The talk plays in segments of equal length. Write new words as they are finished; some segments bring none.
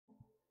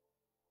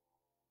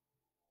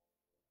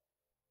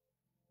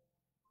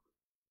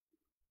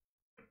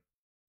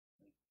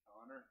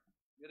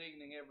Good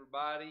evening,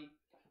 everybody.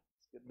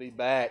 It's good to be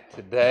back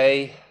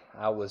today.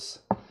 I was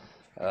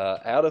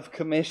out of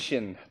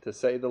commission, to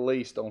say the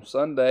least, on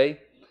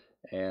Sunday,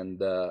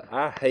 and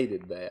I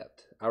hated that.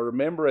 I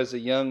remember as a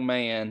young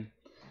man,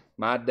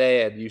 my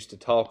dad used to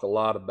talk a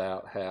lot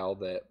about how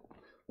that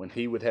when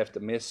he would have to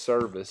miss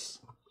service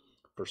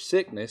for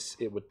sickness,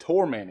 it would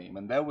torment him.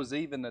 And there was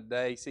even a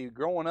day, see,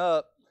 growing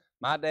up,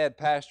 my dad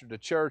pastored a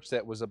church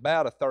that was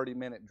about a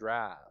 30-minute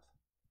drive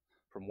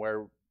from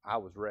where I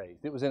was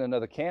raised. It was in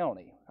another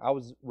county. I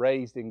was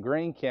raised in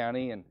Greene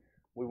County, and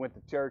we went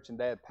to church, and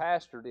Dad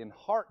pastored in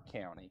Hart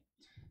County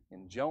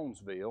in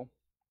Jonesville.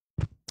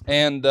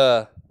 And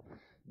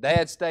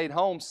Dad stayed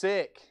home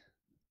sick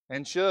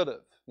and should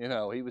have. You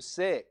know, he was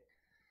sick.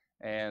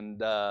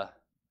 And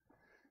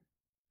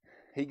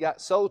he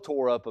got so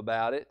tore up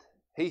about it,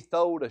 he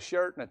throwed a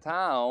shirt and a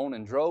tie on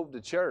and drove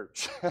to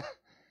church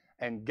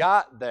and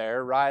got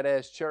there right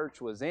as church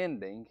was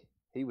ending.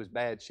 He was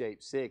bad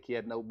shape sick. He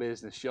had no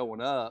business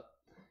showing up.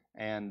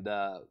 And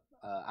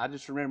I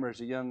just remember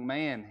as a young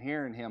man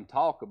hearing him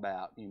talk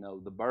about,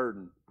 the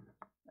burden.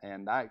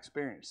 And I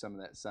experienced some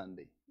of that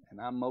Sunday. And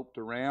I moped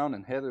around,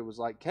 and Heather was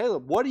like,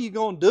 "Caleb, what are you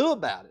going to do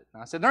about it?"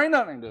 And I said, "There ain't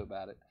nothing to do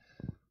about it."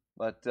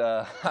 But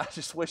I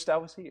just wished I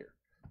was here.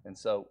 And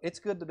so it's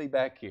good to be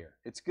back here.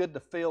 It's good to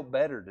feel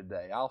better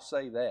today. I'll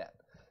say that.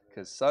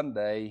 Because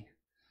Sunday,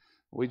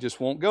 we just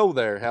won't go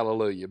there.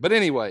 Hallelujah. But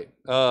anyway,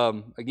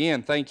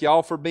 again, thank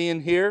y'all for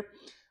being here.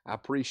 I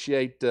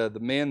appreciate the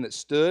men that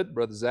stood,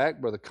 Brother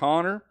Zach, Brother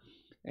Connor,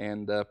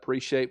 and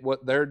appreciate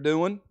what they're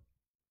doing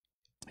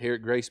here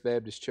at Grace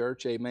Baptist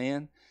Church.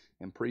 Amen.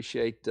 And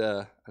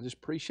I just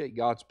appreciate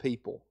God's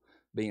people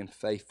being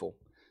faithful.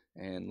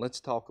 And let's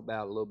talk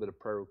about a little bit of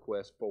prayer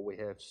requests before we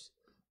have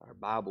our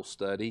Bible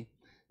study.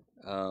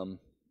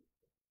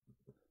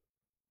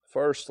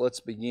 First, let's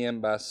begin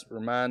by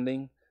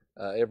reminding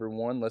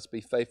everyone, let's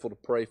be faithful to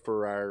pray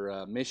for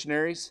our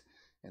missionaries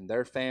and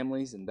their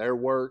families and their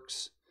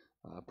works.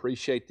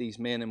 Appreciate these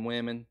men and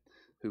women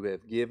who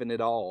have given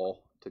it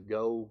all to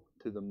go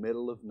to the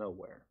middle of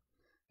nowhere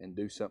and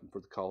do something for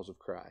the cause of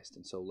Christ.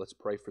 And so let's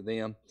pray for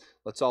them.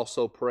 Let's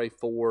also pray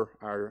for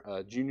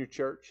our junior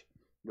church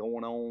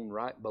going on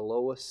right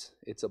below us.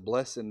 It's a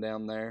blessing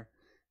down there,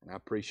 and I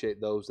appreciate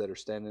those that are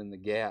standing in the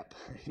gap,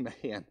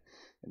 amen,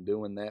 and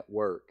doing that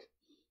work.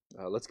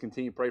 Let's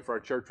continue to pray for our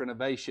church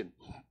renovation.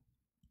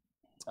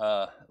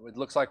 It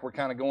looks like we're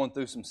kind of going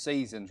through some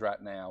seasons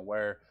right now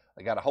where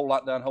they got a whole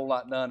lot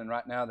done, and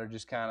right now they're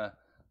just kind of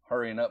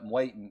hurrying up and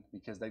waiting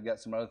because they've got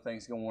some other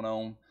things going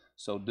on.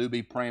 So do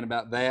be praying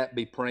about that.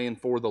 Be praying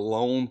for the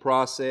loan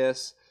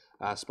process.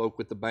 I spoke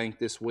with the bank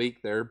this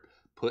week. They're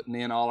putting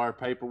in all our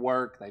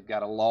paperwork. They've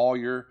got a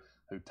lawyer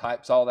who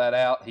types all that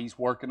out. He's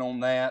working on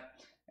that.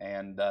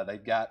 And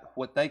they've got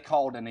what they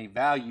called an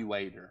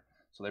evaluator.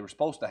 So they were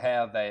supposed to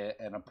have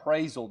an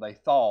appraisal, they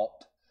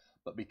thought,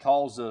 but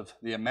because of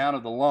the amount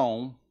of the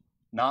loan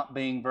not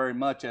being very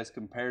much as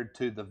compared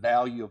to the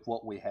value of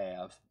what we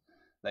have,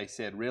 they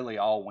said really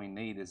all we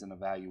need is an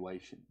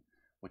evaluation,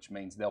 which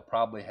means they'll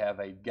probably have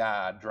a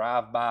guy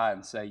drive by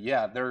and say,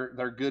 yeah,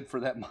 they're good for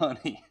that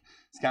money.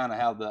 It's kind of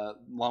how the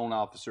loan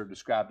officer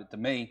described it to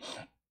me,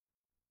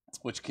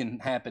 which can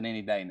happen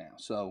any day now.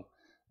 So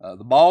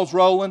the ball's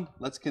rolling.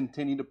 Let's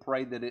continue to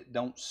pray that it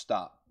don't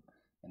stop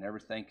and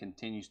everything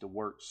continues to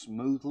work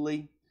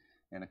smoothly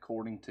and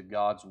according to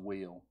God's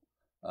will.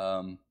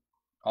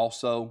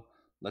 Also,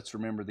 let's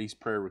remember these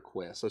prayer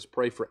requests. Let's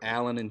pray for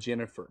Alan and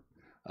Jennifer.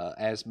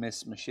 As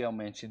Miss Michelle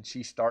mentioned,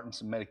 she's starting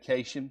some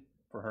medication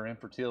for her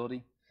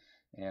infertility.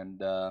 And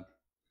so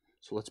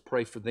let's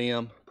pray for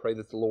them. Pray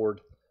that the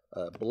Lord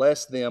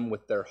bless them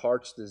with their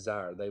heart's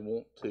desire. They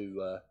want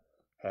to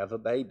have a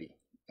baby.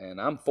 And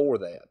I'm for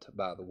that,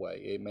 by the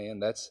way. Amen.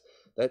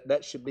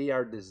 That should be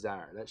our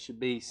desire. That should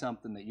be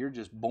something that you're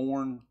just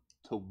born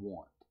to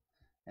want.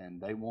 And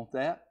they want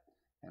that.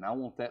 And I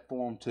want that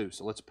for them too.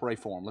 So let's pray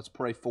for them. Let's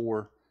pray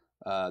for,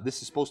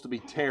 this is supposed to be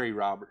Terry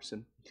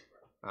Robertson.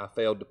 I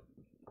failed to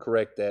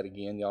correct that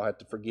again. Y'all have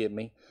to forgive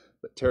me.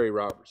 But Terry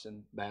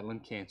Robertson, battling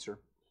cancer.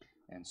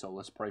 And so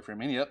let's pray for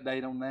him. Any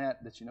update on that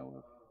you know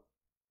of?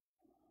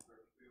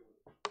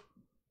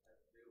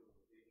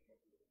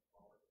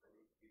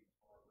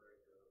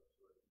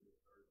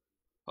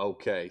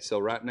 Okay, so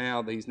right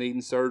now he's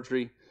needing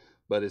surgery,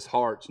 but his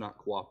heart's not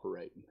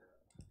cooperating.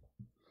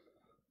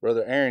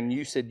 Brother Aaron,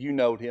 you said you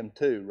knowed him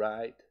too,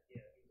 right?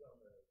 Yeah, he's on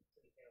the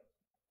city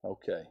council.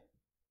 Okay.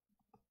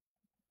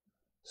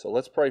 So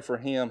let's pray for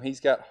him. He's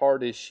got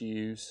heart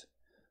issues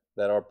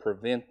that are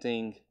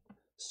preventing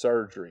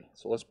surgery.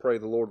 So let's pray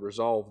the Lord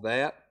resolve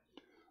that.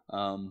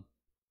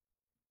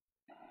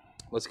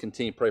 Let's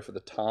continue to pray for the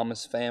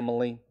Thomas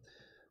family.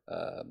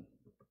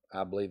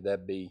 I believe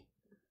that'd be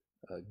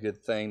a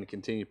good thing to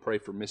continue to pray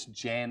for Miss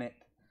Janet,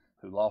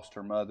 who lost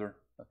her mother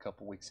a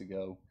couple weeks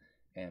ago,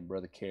 and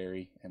Brother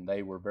Carey, and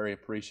they were very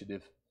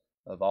appreciative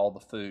of all the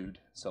food,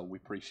 so we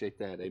appreciate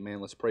that. Amen.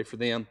 Let's pray for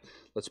them.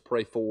 Let's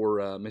pray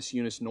for Miss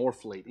Eunice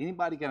Norfleet.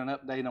 Anybody got an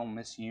update on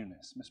Miss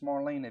Eunice? Miss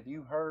Marlene, have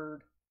you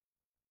heard?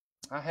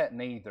 I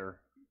hadn't either.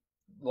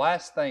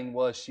 last thing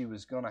was she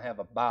was going to have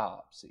a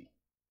biopsy.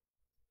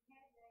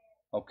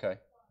 Okay.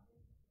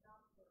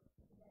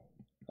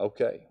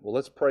 Okay. Well,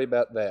 let's pray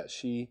about that.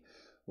 She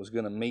was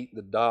going to meet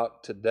the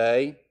doc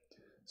today.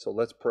 So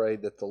let's pray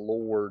that the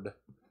Lord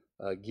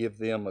give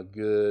them a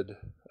good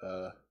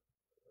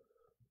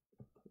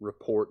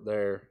report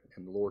there,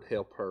 and the Lord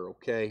help her,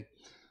 okay?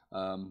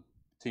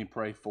 Team,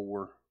 pray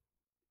for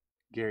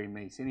Gary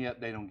Meese. Any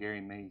update on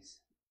Gary Meese?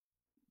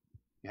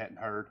 You hadn't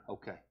heard?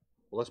 Okay.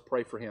 Well, let's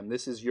pray for him.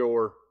 This is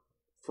your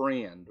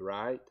friend,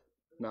 right?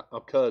 Not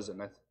a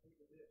cousin.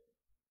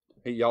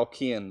 Y'all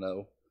kin,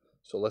 though.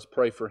 So let's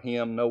pray for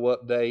him. No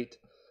update.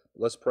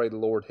 Let's pray the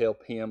Lord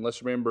help him.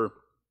 Let's remember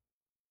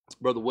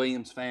Brother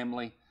Williams'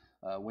 family,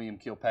 William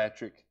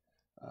Kilpatrick.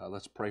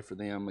 Let's pray for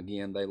them.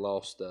 Again, he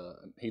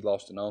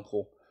lost an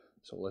uncle.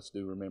 So let's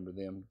remember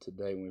them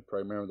today when we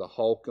pray. Remember the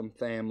Holcomb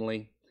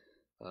family.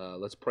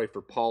 Let's pray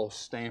for Paul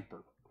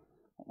Stamper.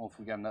 I don't know if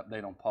we got an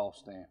update on Paul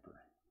Stamper.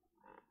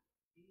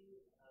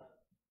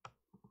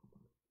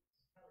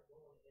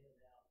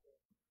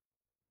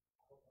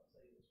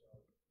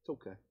 It's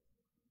okay.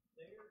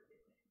 It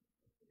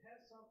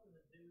has something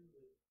to do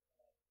with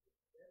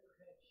never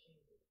had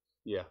shingles.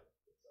 Yeah.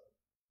 It's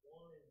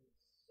one in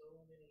so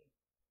many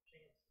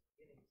chances of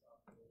getting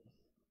something.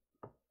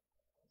 I'd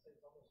say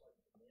it's almost like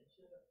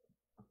dementia.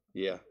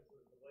 Yeah.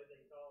 The way they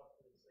talk,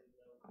 they say,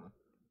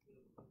 he'll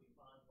be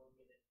fine one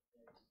minute.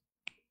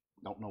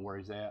 Don't know where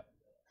he's at.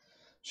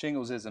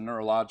 Shingles is a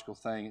neurological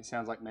thing. It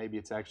sounds like maybe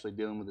it's actually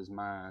dealing with his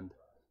mind.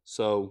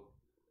 So,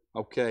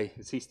 okay.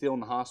 Is he still in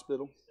the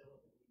hospital?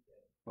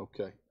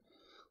 Okay.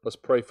 Let's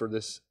pray for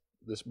this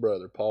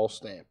brother, Paul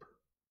Stamper.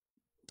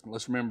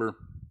 Let's remember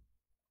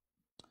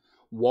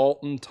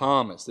Walton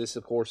Thomas. This,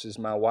 of course, is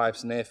my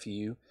wife's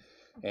nephew,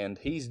 and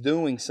he's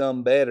doing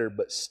some better,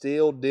 but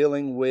still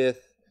dealing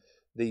with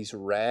these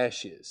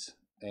rashes.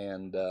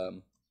 And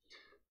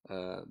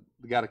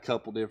we got a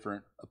couple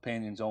different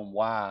opinions on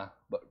why,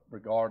 but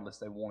regardless,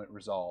 they want it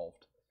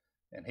resolved.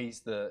 And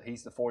he's the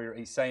 4-year.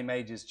 He's same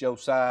age as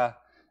Josiah,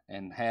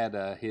 and had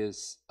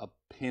his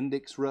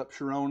appendix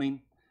rupture on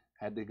him.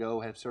 Had to go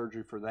have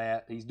surgery for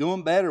that. He's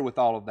doing better with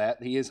all of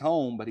that. He is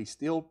home, but he's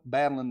still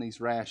battling these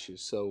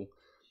rashes. So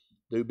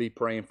do be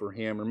praying for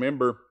him.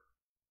 Remember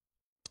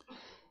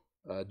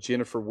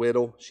Jennifer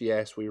Whittle. She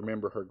asked we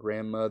remember her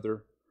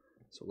grandmother.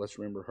 So let's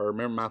remember her.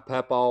 Remember my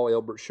papaw,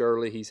 Elbert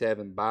Shirley. He's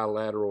having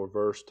bilateral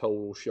reverse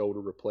total shoulder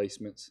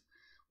replacements.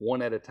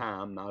 One at a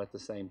time, not at the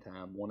same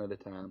time. One at a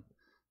time.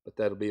 But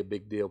that'll be a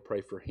big deal.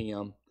 Pray for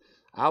him.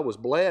 I was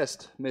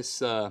blessed.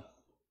 Miss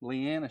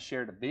Leanna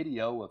shared a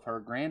video of her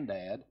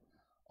granddad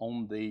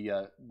on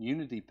the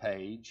Unity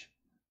page,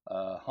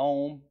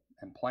 home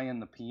and playing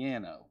the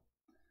piano,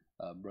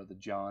 Brother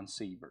John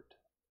Siebert.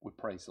 We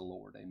praise the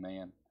Lord,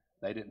 amen.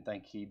 They didn't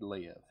think he'd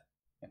live,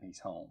 and he's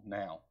home.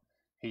 Now,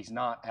 he's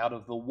not out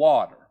of the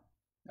water.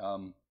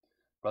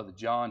 Brother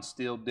John's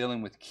still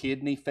dealing with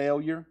kidney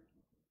failure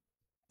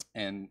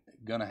and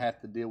going to have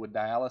to deal with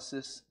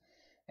dialysis.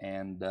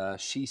 And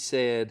she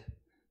said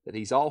that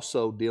he's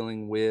also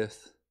dealing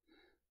with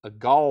a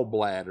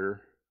gallbladder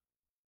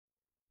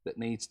that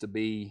needs to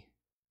be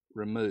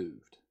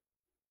removed.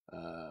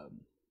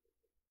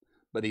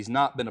 But he's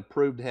not been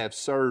approved to have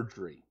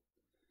surgery.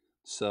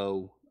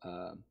 So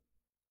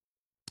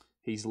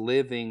he's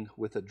living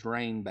with a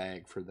drain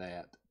bag for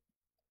that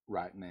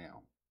right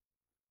now.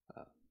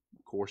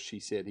 Of course, she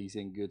said he's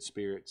in good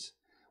spirits.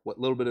 What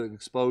little bit of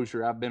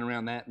exposure I've been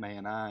around that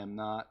man, I am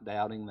not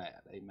doubting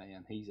that.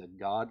 Amen. He's a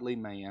godly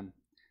man.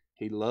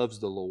 He loves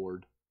the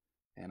Lord,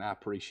 and I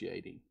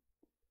appreciate him.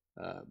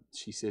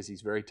 She says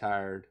he's very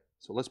tired.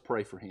 So let's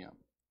pray for him.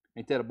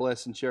 Ain't that a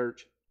blessing,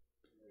 church?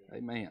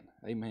 Amen.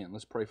 Amen.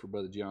 Let's pray for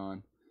Brother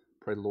John.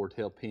 Pray the Lord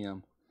help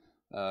him.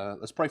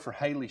 Let's pray for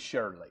Haley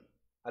Shirley.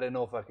 I didn't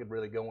know if I could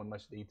really go in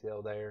much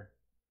detail there.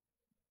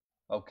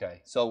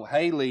 Okay. So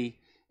Haley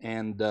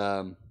and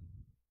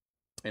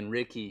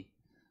Ricky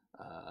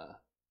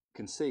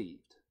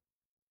conceived.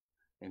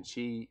 And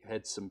she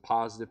had some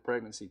positive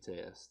pregnancy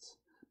tests,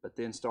 but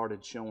then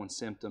started showing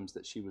symptoms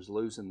that she was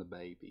losing the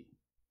baby.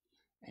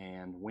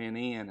 And went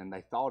in, and they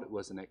thought it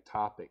was an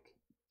ectopic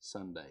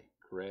Sunday,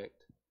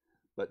 correct?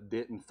 But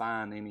didn't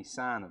find any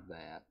sign of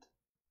that,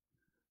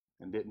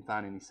 and didn't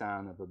find any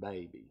sign of a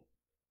baby.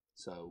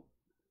 So,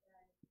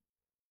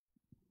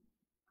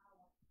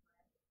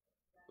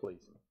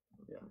 please,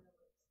 yeah.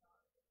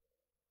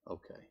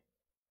 Okay.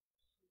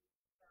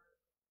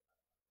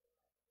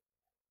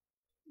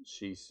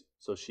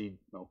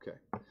 Okay.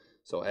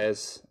 So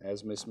as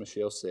Miss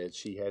Michelle said,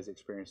 she has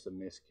experienced a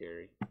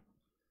miscarriage.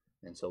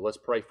 And so let's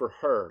pray for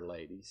her,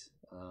 ladies,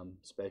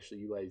 especially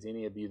you ladies,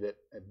 any of you that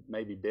have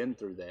maybe been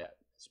through that,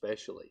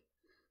 especially.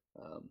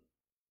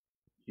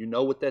 You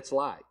know what that's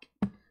like.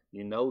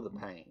 You know the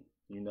pain.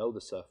 You know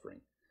the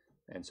suffering.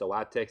 And so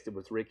I texted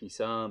with Ricky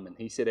some, and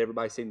he said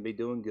everybody seemed to be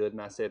doing good.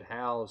 And I said,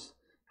 how's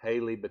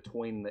Haley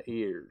between the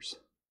ears?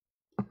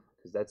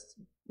 Because that's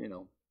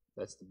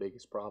the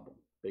biggest problem,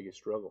 biggest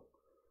struggle,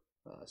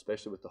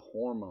 especially with the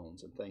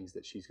hormones and things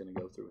that she's going to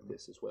go through with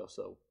this as well.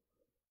 So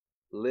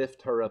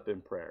lift her up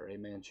in prayer.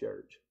 Amen,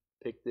 church.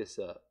 Pick this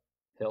up.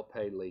 Help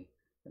Haley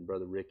and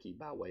Brother Ricky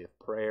by way of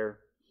prayer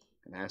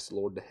and ask the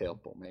Lord to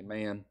help them.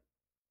 Amen.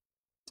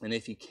 And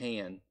if you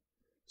can,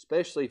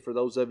 especially for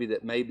those of you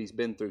that maybe's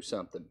been through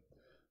something,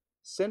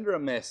 send her a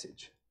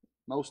message.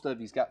 Most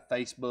of you's got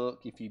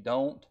Facebook. If you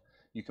don't,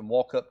 you can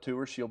walk up to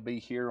her. She'll be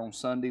here on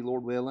Sunday,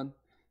 Lord willing,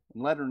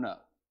 and let her know.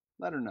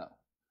 Let her know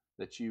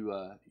that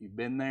you've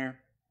been there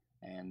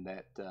and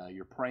that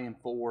you're praying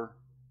for her.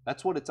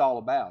 That's what it's all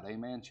about.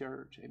 Amen,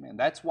 church. Amen.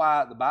 That's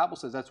why the Bible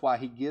says that's why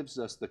He gives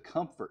us the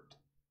comfort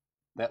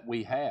that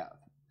we have,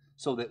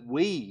 so that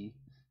we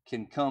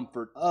can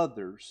comfort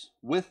others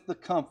with the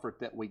comfort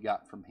that we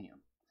got from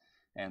Him.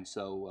 And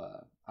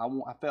so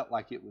I felt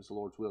like it was the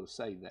Lord's will to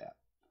say that.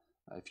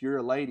 If you're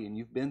a lady and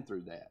you've been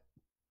through that,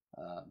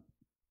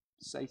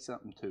 say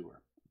something to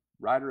her.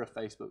 Write her a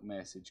Facebook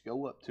message.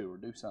 Go up to her.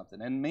 Do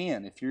something. And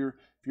men, if you're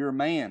a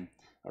man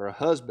or a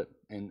husband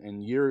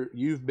and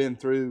you've been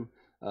through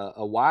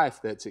a wife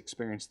that's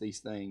experienced these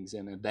things,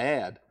 and a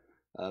dad,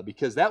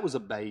 because that was a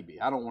baby.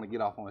 I don't want to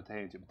get off on a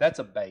tangent, but that's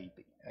a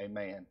baby.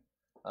 Amen.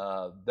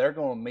 They're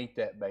going to meet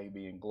that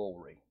baby in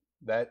glory.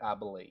 That I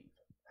believe.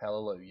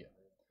 Hallelujah.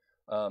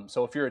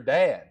 So if you're a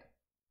dad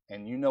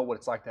and you know what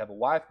it's like to have a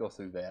wife go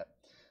through that,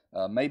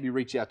 maybe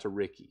reach out to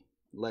Ricky.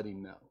 Let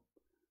him know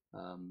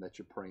that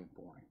you're praying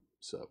for him.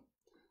 So,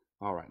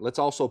 all right. Let's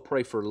also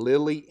pray for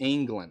Lily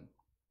England.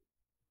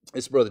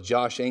 It's Brother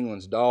Josh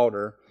England's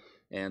daughter,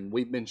 and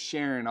we've been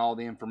sharing all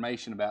the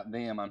information about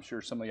them. I'm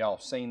sure some of y'all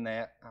have seen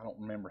that. I don't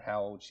remember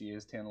how old she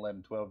is, 10,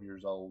 11, 12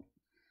 years old.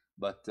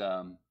 But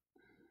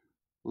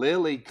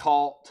Lily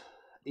caught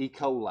E.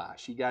 coli.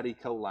 She got E.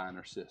 coli in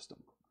her system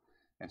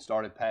and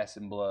started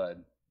passing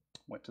blood.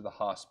 Went to the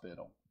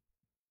hospital.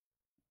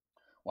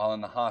 While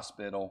in the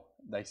hospital,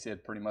 they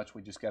said pretty much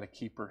we just got to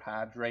keep her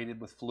hydrated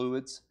with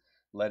fluids,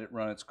 let it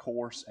run its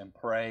course, and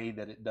pray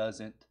that it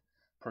doesn't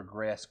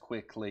progress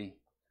quickly,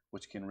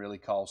 which can really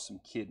cause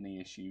some kidney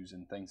issues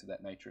and things of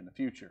that nature in the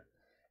future.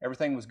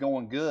 Everything was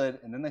going good,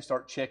 and then they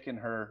start checking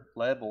her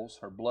levels,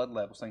 her blood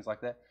levels, things like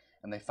that,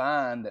 and they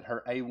find that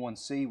her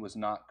A1C was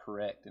not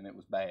correct, and it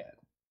was bad.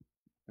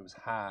 It was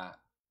high,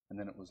 and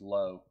then it was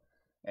low.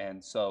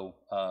 And so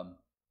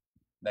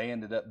they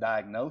ended up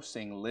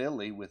diagnosing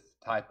Lily with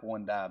type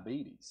 1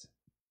 diabetes.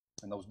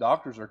 And those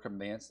doctors are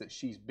convinced that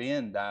she's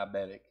been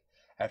diabetic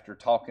after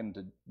talking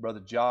to Brother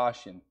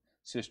Josh and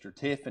Sister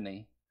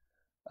Tiffany,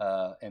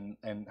 and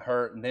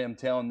them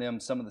telling them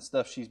some of the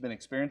stuff she's been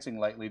experiencing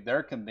lately.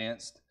 They're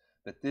convinced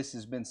that this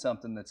has been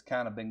something that's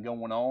kind of been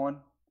going on,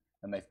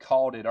 and they've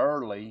caught it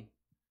early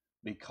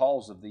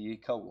because of the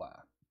E. coli.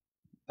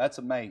 That's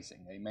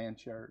amazing. Amen,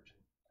 church.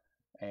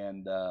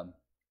 And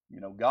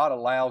God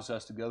allows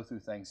us to go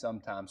through things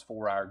sometimes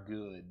for our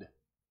good.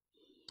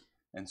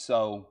 And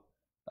so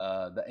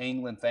the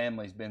England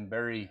family's been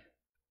very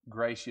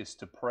gracious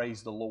to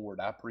praise the Lord.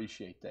 I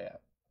appreciate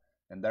that.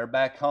 And they're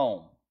back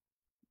home.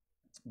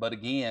 But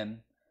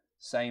again,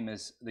 same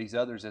as these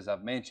others, as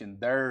I've mentioned,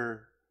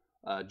 their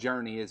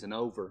journey isn't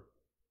over.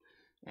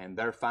 And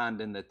they're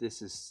finding that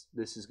this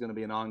is going to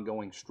be an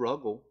ongoing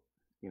struggle,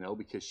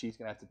 because she's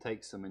going to have to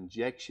take some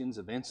injections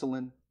of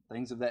insulin,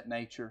 things of that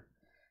nature.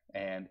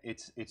 And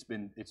it's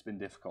been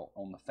difficult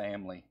on the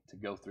family to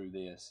go through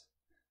this.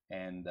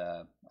 And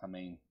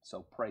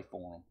so pray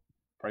for them.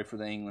 Pray for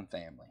the England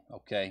family.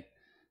 Okay,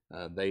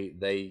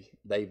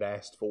 they've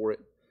asked for it,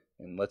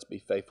 and let's be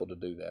faithful to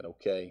do that.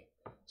 Okay,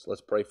 so let's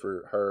pray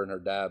for her and her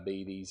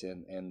diabetes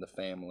and the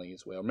family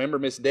as well. Remember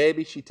Miss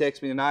Debbie? She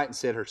texted me tonight and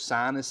said her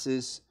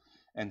sinuses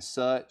and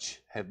such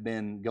have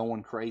been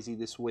going crazy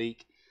this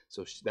week.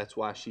 So that's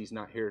why she's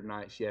not here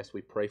tonight. She asked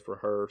we pray for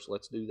her. So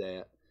let's do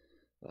that.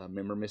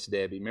 Remember Miss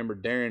Debbie. Remember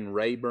Darren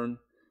Rayburn.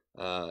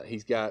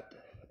 He had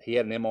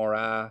an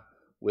MRI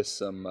with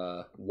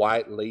some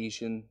white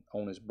lesion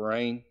on his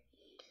brain.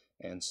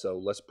 And so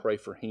let's pray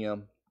for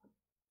him.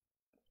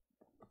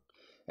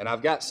 And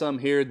I've got some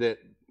here that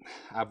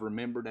I've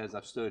remembered as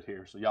I've stood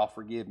here. So y'all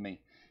forgive me.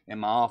 In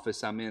my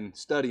office, I'm in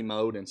study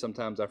mode, and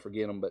sometimes I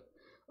forget them. But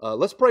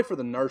let's pray for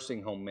the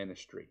nursing home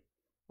ministry.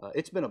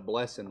 It's been a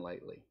blessing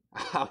lately.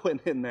 I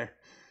went in there.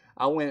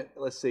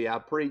 I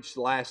preached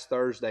last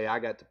Thursday. I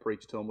got to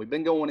preach to them. We've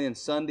been going in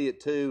Sunday at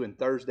 2 and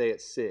Thursday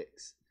at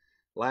 6.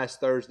 Last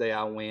Thursday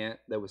I went.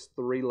 There was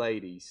 3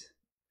 ladies.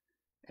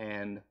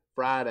 And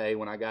Friday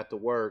when I got to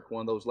work,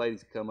 one of those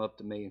ladies come up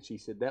to me and she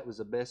said, "That was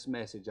the best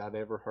message I've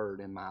ever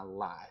heard in my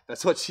life."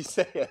 That's what she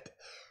said.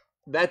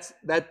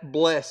 That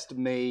blessed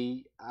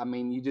me. I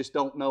mean, you just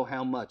don't know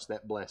how much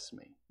that blessed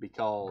me,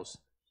 because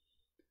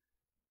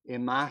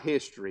in my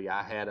history,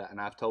 and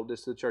I've told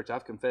this to the church,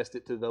 I've confessed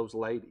it to those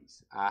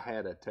ladies, I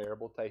had a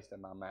terrible taste in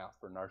my mouth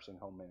for nursing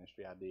home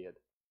ministry. I did.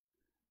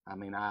 I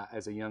mean,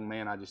 as a young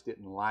man, I just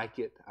didn't like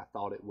it. I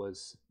thought it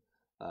was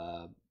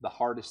the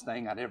hardest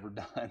thing I'd ever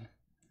done.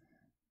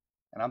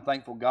 And I'm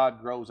thankful God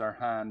grows our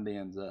hind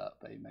ends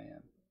up.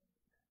 Amen.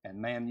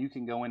 And man, you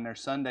can go in there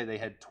Sunday. They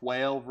had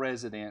 12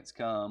 residents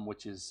come,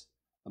 which is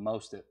the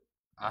most that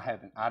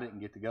I didn't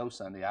get to go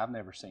Sunday. I've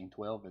never seen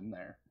 12 in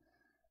there.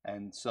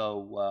 And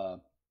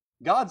so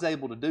God's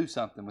able to do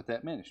something with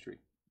that ministry.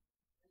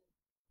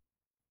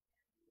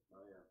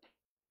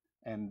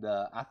 And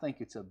I think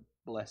it's a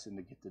blessing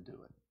to get to do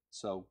it.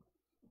 So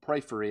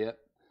pray for it.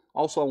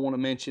 Also, I want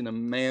to mention a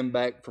man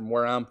back from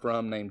where I'm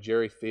from named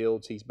Jerry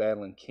Fields. He's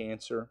battling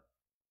cancer.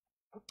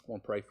 I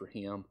want to pray for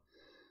him.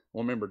 I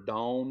want to remember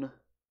Dawn.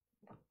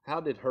 How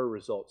did her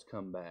results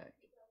come back?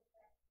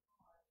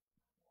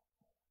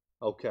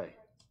 Okay.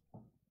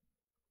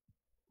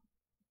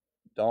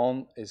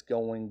 Dawn is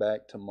going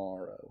back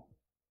tomorrow.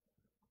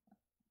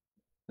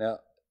 Now,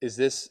 is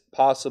this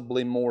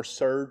possibly more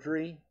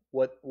surgery?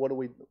 What do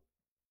we...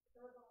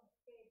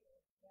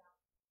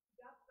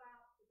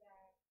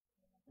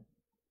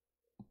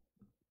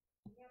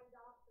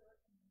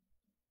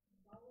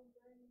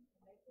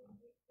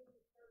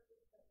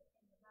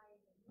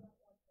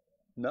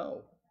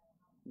 No.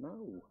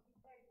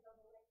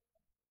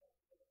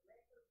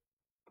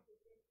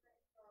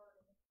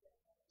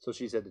 So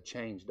she's had to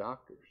change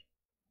doctors.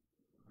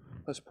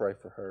 Let's pray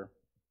for her.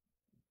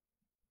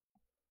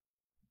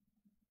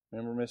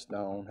 Remember, Miss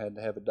Dawn had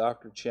to have a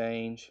doctor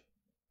change,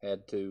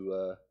 had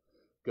to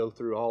go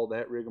through all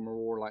that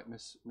rigmarole, like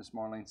Miss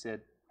Marlene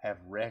said, have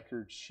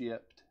records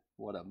shipped.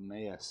 What a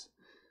mess.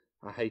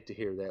 I hate to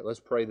hear that. Let's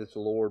pray that the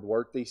Lord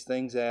work these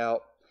things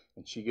out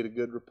and she get a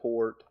good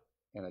report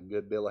and a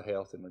good bill of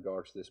health in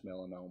regards to this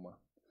melanoma.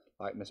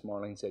 Like Miss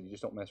Marlene said, you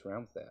just don't mess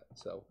around with that.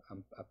 So I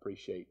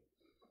appreciate.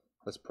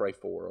 Let's pray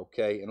for her,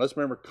 okay? And let's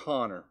remember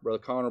Connor. Brother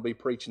Connor will be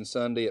preaching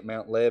Sunday at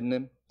Mount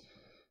Lebanon.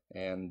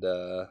 And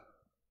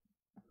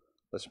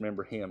let's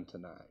remember him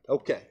tonight.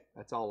 Okay,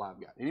 that's all I've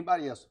got.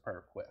 Anybody else a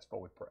prayer request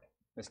before we pray?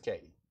 Miss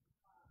Katie.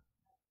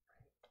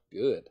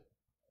 Good.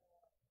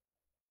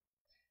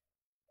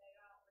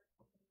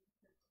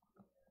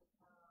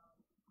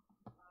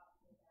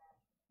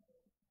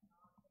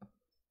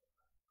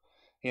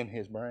 In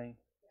his brain.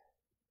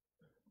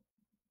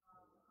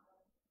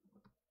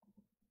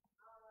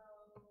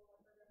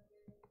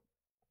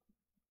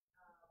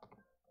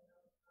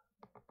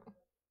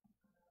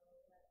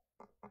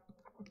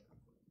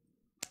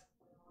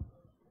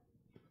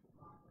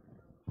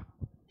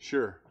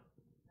 Sure.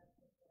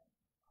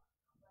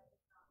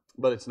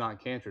 But it's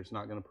not cancer. It's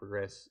not going to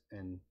progress,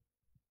 and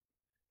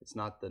it's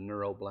not the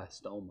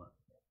neuroblastoma.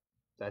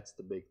 That's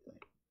the big thing.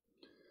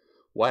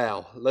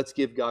 Wow. Let's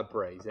give God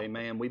praise.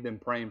 Amen. We've been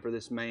praying for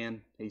this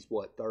man. He's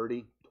what,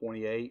 30,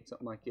 28,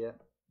 something like that?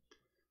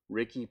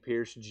 Ricky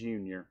Pierce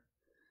Jr.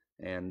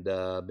 And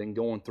been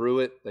going through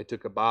it. They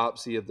took a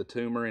biopsy of the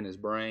tumor in his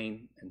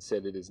brain and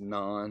said it is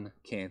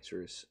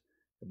non-cancerous.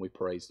 And we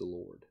praise the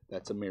Lord.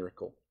 That's a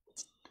miracle.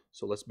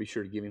 So let's be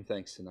sure to give him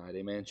thanks tonight.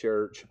 Amen,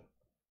 church.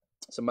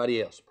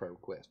 Somebody else, prayer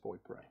request before we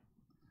pray.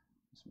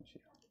 Miss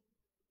Michelle.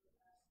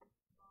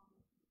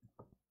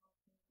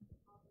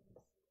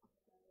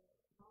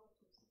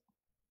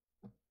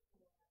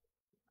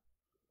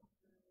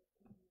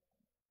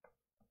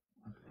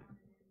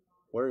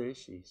 Where is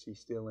she? She's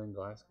still in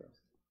Glasgow.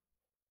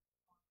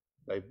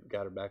 They've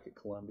got her back at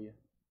Columbia.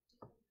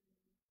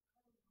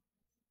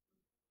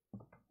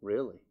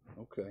 Really?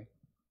 Okay.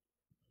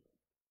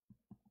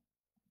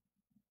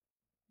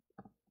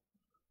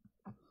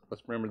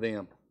 Let's remember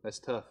them. That's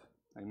tough.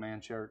 Amen,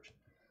 church.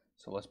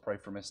 So let's pray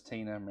for Miss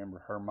Tina. Remember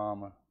her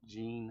mama,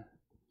 Jean.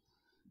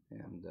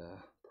 And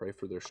pray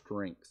for their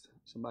strength.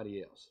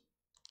 Somebody else.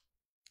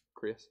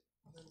 Chris?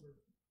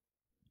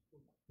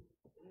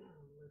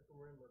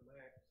 Remember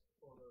Max,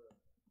 one of the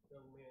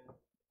young men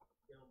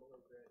down below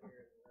that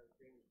here in our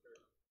junior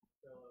church,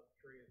 fell up a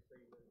tree this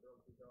evening and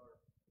broke his arm.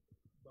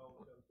 Bone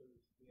come through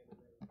his skin and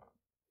everything.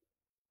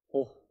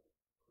 Oh.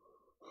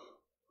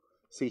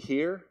 Is he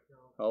here? No.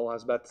 Oh, I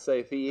was about to say,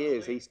 if he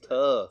is, he's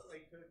tough.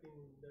 They took him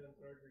and done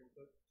surgery and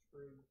put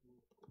screws and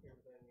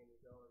everything in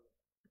his arm.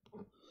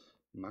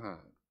 My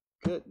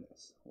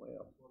goodness.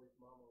 Well. That's what his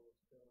mama was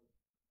telling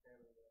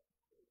Canada.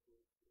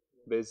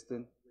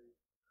 Visiting?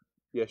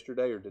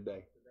 Yesterday or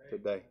today?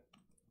 Today.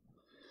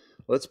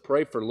 Let's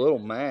pray for little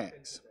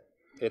Max.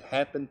 It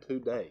happened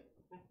today.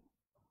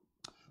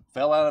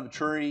 Fell out of a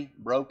tree,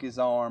 broke his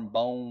arm,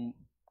 bone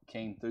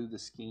came through the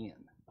skin.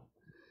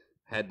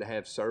 Had to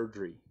have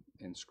surgery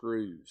and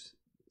screws.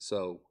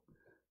 So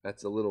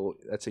that's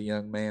a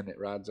young man that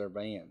rides our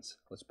vans.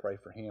 Let's pray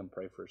for him,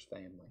 pray for his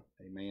family.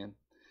 Amen.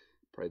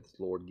 Pray that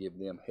the Lord give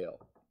them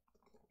help.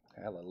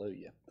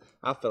 Hallelujah.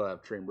 I fell out of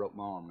a tree and broke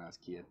my arm when I was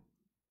a kid.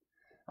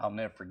 I'll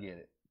never forget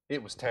it.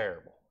 It was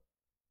terrible.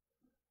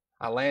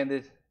 I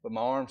landed with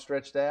my arm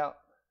stretched out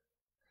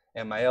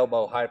and my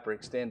elbow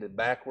hyperextended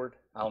backward.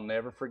 I'll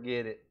never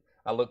forget it.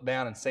 I looked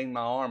down and seen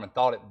my arm and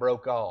thought it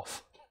broke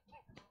off.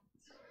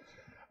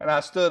 And I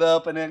stood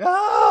up and then,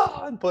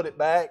 and put it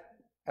back.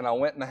 And I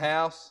went in the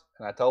house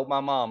and I told my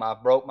mom I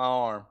broke my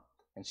arm.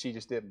 And she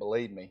just didn't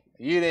believe me.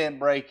 You didn't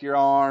break your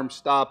arm.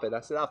 Stop it. I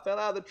said, I fell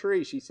out of the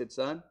tree. She said,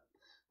 son,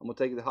 I'm going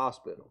to take you to the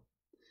hospital.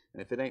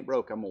 And if it ain't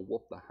broke, I'm going to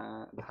whoop the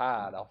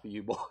hide off of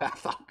you, boy. I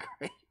thought,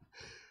 great.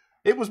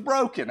 It was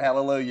broken.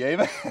 Hallelujah.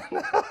 Amen.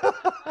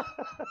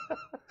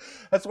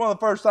 That's one of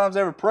the first times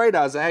I ever prayed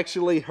I was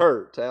actually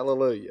hurt.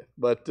 Hallelujah.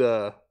 But,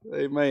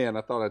 amen.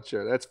 I thought I'd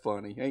share. That's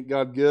funny. Ain't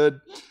God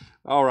good?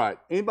 All right.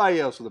 Anybody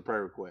else with a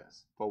prayer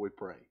request before we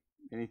pray?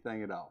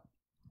 Anything at all?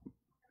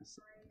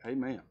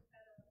 Amen.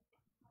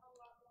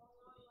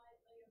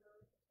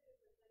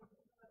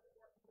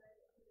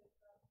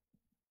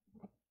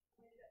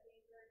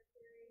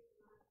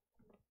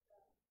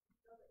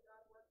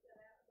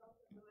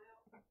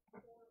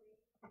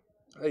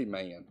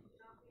 Amen.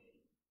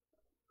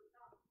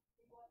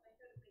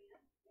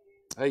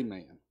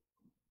 Amen.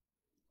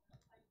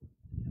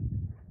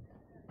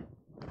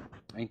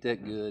 Ain't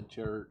that good,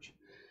 church?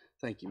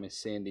 Thank you, Miss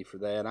Cindy, for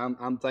that.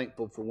 I'm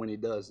thankful for when he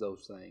does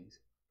those things.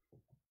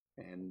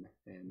 And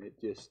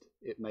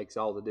it makes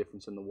all the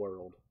difference in the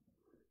world.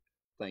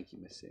 Thank you,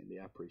 Miss Cindy.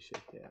 I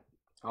appreciate that.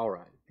 All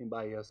right.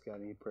 Anybody else got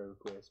any prayer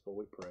requests before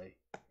we pray?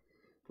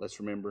 Let's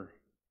remember.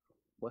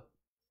 What?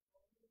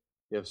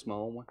 You have a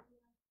small one?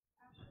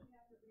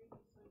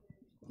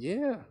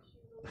 Yeah.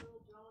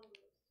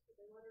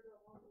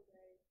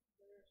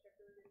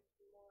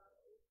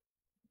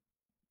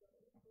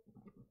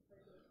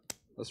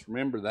 Let's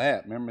remember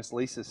that. Remember Miss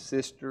Lisa's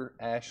sister,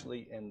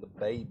 Ashley, and the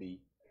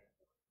baby.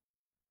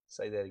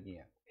 Say that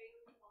again.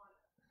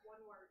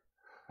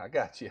 I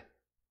got you.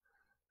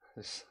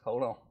 Just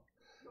hold on.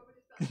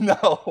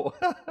 No.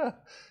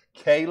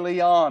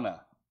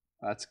 Kayliana.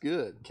 That's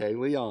good.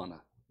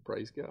 Kayliana.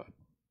 Praise God.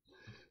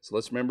 So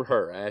let's remember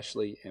her,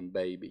 Ashley and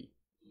baby.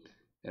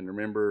 And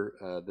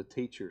remember the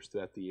teachers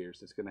throughout the years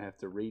that's going to have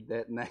to read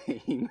that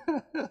name.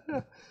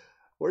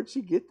 Where'd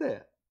she get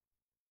that?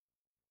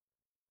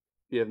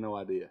 You have no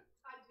idea.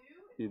 I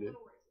do. You do?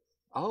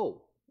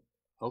 Oh,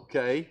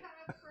 okay.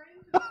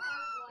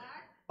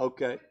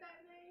 Okay.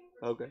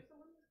 Okay.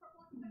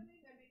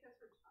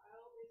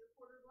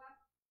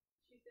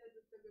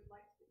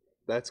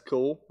 That's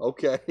cool.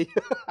 Okay.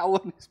 I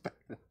wasn't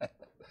expecting that.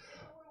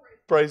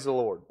 Praise the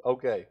Lord.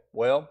 Okay.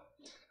 Well,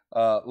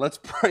 let's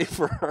pray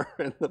for her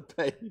and the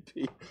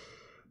baby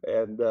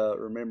and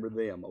remember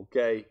them.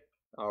 Okay.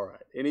 All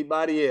right.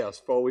 Anybody else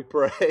before we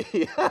pray?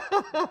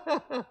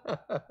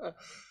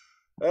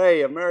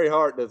 Hey, a merry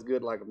heart does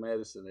good like a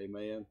medicine.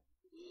 Amen.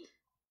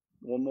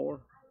 One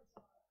more.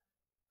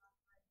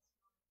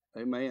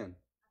 Amen.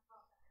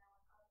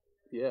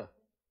 Yeah.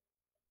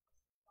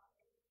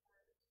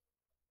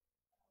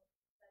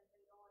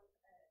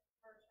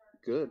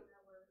 Good.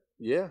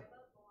 Yeah.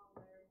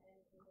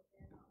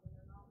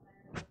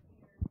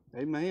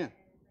 Amen.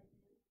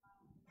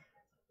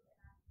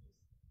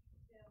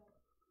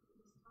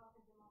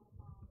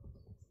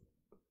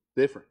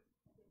 Different.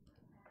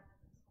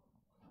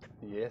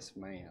 Yes,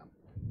 ma'am.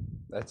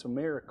 That's a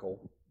miracle.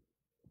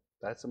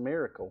 That's a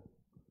miracle.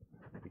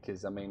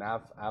 Because I mean,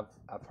 I've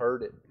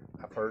heard it.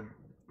 I've heard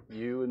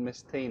you and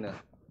Miss Tina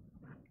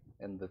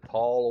and the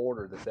tall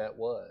order that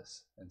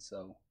was, and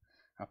so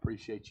I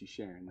appreciate you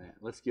sharing that.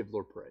 Let's give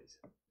Lord praise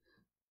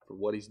for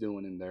what He's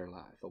doing in their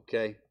life.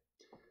 Okay.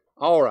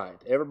 All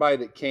right, everybody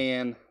that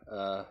can,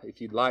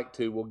 if you'd like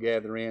to, we'll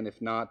gather in.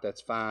 If not,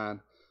 that's fine.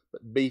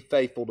 But be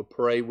faithful to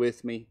pray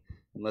with me,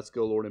 and let's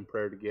go, Lord, in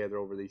prayer together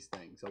over these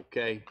things.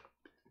 Okay.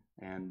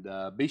 And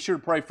be sure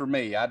to pray for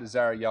me. I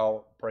desire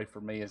y'all pray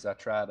for me as I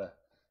try to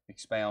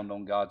expound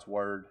on God's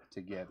Word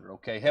together.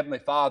 Okay, Heavenly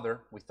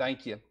Father, we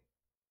thank you,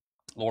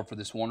 Lord, for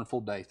this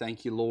wonderful day.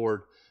 Thank you,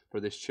 Lord,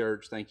 for this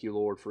church. Thank you,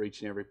 Lord, for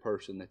each and every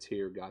person that's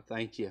here, God.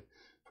 Thank you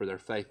for their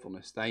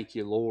faithfulness. Thank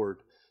you,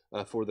 Lord,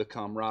 for the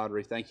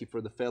camaraderie. Thank you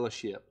for the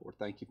fellowship, Lord.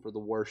 Thank you for the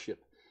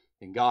worship.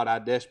 And God, I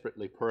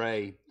desperately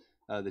pray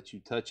that you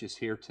touch us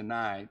here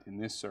tonight in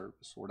this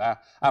service, Lord.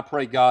 I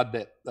pray, God,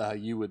 that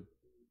you would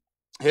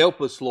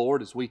help us,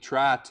 Lord, as we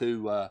try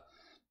to,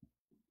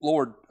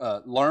 Lord,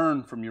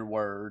 learn from your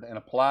word and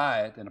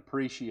apply it and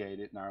appreciate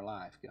it in our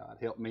life, God.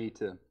 Help me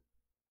to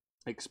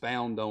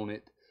expound on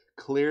it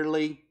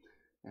clearly.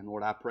 And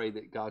Lord, I pray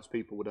that God's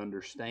people would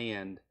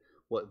understand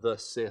what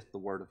thus saith the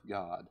word of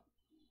God.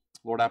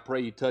 Lord, I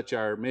pray you touch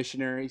our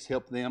missionaries,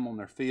 help them on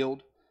their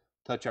field.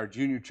 Touch our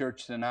junior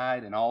church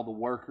tonight and all the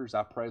workers.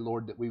 I pray,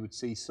 Lord, that we would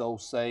see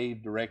souls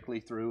saved directly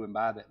through and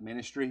by that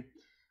ministry.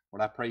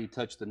 Lord, I pray you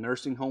touch the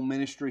nursing home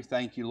ministry.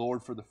 Thank you,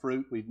 Lord, for the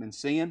fruit we've been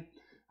seeing.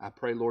 I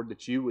pray, Lord,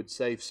 that you would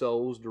save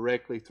souls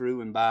directly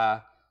through and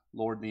by,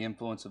 Lord, the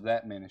influence of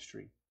that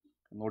ministry.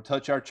 And Lord,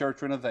 touch our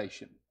church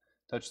renovation.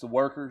 Touch the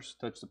workers,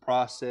 touch the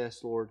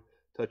process, Lord.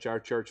 Touch our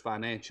church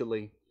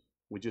financially.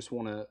 We just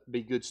want to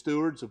be good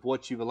stewards of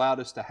what you've allowed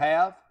us to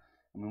have,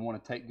 and we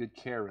want to take good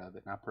care of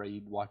it. And I pray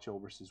you'd watch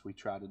over us as we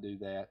try to do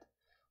that.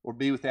 Lord,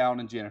 be with Alan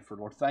and Jennifer.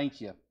 Lord, thank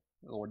you,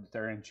 Lord, that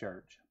they're in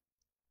church.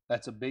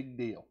 That's a big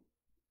deal.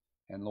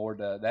 And Lord,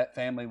 that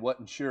family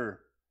wasn't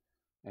sure.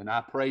 And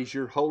I praise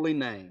your holy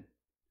name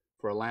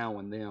for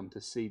allowing them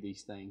to see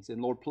these things.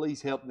 And Lord,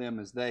 please help them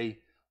as they,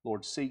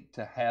 Lord, seek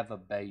to have a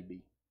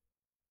baby.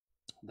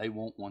 They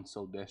want one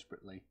so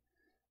desperately.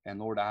 And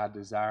Lord, I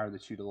desire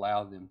that you'd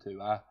allow them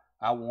to.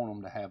 I want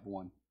them to have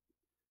one.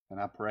 And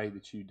I pray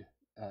that you'd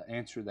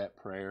answer that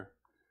prayer.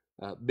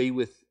 Be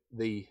with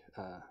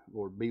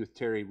Lord, be with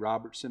Terry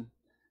Robertson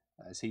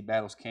as he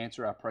battles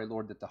cancer. I pray,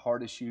 Lord, that the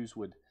heart issues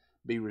would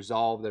be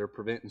resolved that are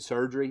preventing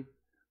surgery.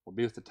 Lord,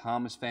 be with the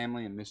Thomas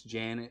family and Miss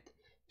Janet.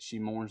 She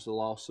mourns the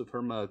loss of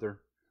her mother.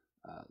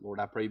 Lord,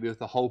 I pray be with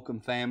the Holcomb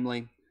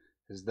family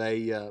as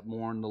they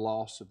mourn the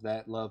loss of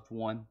that loved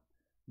one.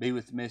 Be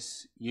with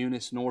Miss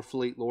Eunice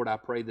Norfleet. Lord, I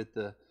pray that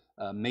the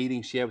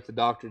meeting she had with the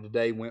doctor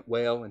today went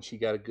well and she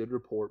got a good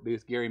report. Be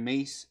with Gary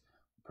Meese.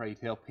 Pray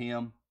to help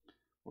him.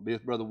 Lord, be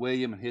with Brother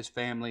William and his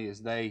family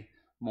as they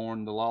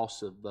mourn the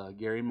loss of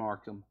Gary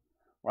Markham.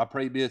 Lord, I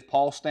pray be with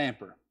Paul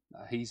Stamper.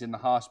 He's in the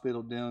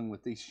hospital dealing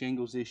with these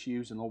shingles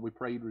issues, and Lord, we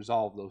pray you'd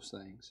resolve those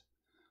things.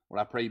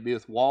 Lord, I pray you be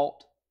with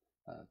Walt.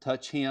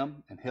 Touch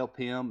him and help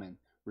him and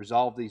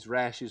resolve these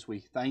rashes. We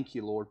thank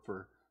you, Lord,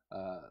 for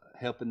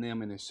helping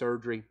them in his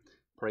surgery.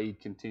 Pray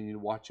you'd continue to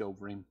watch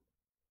over him.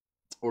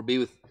 Or be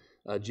with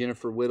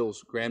Jennifer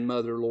Whittle's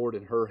grandmother, Lord,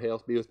 and her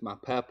health. Be with my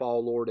papaw,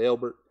 Lord,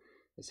 Albert,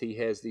 as he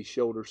has these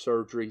shoulder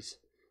surgeries.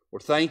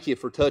 Lord, thank you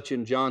for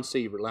touching John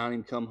Seaver, allowing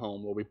him to come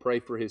home. Lord, we pray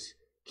for his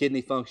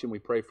kidney function. We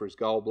pray for his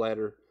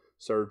gallbladder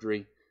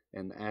surgery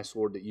and ask,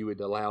 Lord, that you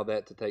would allow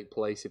that to take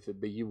place if it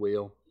be you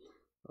will.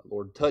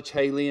 Lord, touch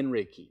Haley and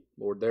Ricky.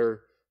 Lord,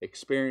 they're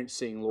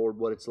experiencing, Lord,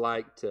 what it's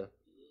like to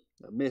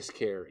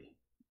miscarry.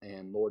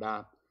 And Lord,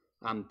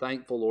 I'm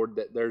thankful, Lord,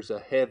 that there's a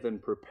heaven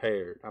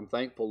prepared. I'm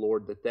thankful,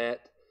 Lord,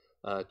 that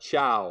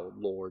child,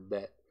 Lord,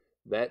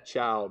 that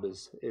child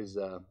is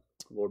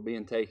Lord,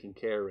 being taken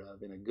care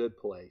of in a good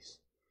place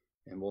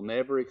and will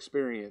never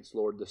experience,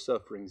 Lord, the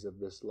sufferings of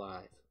this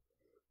life.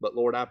 But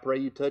Lord, I pray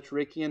you touch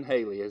Ricky and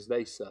Haley as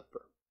they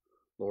suffer.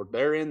 Lord,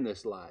 they're in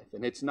this life,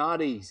 and it's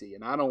not easy,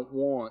 and I don't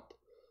want,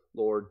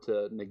 Lord,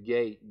 to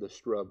negate the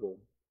struggle.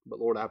 But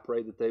Lord, I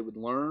pray that they would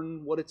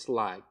learn what it's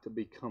like to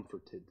be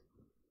comforted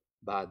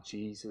by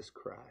Jesus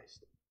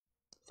Christ.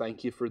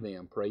 Thank you for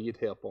them. Pray you'd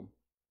help them.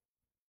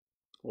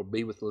 Lord,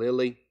 be with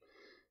Lily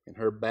in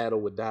her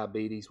battle with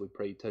diabetes. We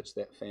pray you touch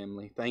that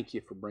family. Thank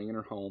you for bringing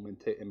her home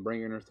and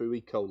bringing her through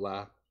E.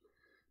 coli.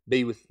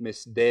 Be with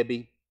Miss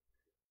Debbie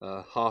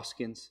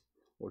Hoskins.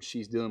 Lord,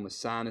 she's dealing with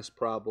sinus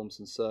problems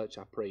and such.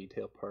 I pray you'd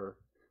help her.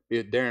 Be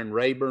with Darren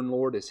Rayburn,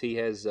 Lord, as he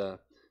has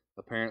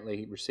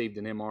apparently received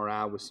an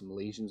MRI with some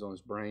lesions on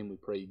his brain. We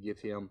pray you give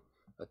him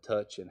a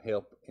touch and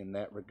help in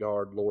that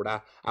regard, Lord.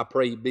 I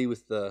pray you be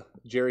with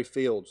Jerry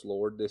Fields,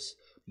 Lord, this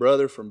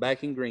brother from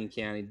back in Greene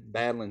County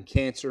battling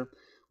cancer.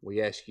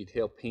 We ask you to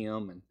help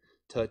him and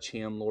touch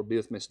him. Lord, be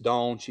with Miss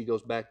Dawn. She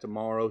goes back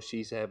tomorrow.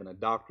 She's having a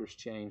doctor's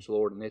change,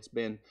 Lord, and it's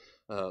been,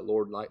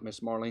 Lord, like Miss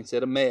Marlene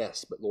said, a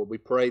mess. But, Lord, we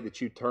pray that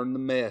you turn the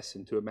mess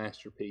into a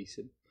masterpiece.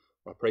 And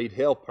I pray you'd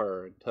help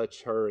her and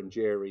touch her and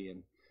Jerry.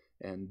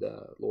 And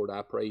Lord,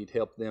 I pray you'd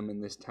help them in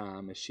this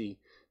time as she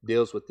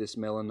deals with this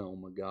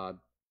melanoma, God.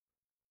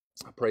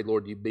 I pray,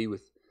 Lord, you be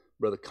with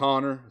Brother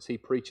Connor as he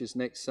preaches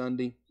next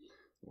Sunday.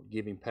 Lord,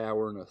 give him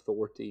power and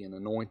authority and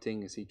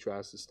anointing as he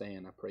tries to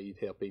stand. I pray you'd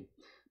help him.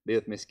 Be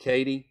with Miss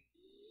Katie,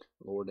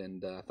 Lord,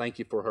 and thank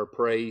you for her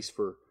praise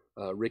for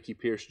Ricky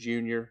Pierce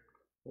Jr.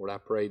 Lord, I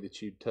pray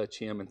that you'd touch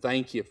him. And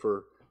thank you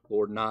for,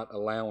 Lord, not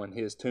allowing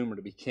his tumor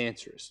to be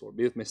cancerous. Lord,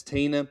 be with Miss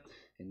Tina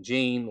and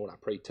Jean. Lord, I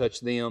pray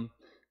touch them.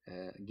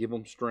 Give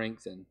them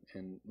strength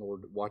and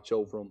Lord, watch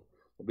over them.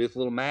 We'll be with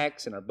little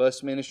Max in our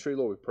bus ministry.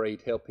 Lord, we pray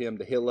to help him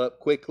to heal up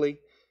quickly.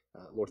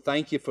 Lord,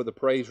 thank you for the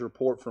praise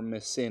report from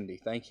Miss Cindy.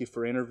 Thank you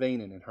for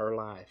intervening in her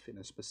life in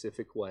a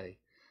specific way.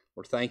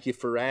 Lord, thank you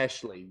for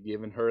Ashley,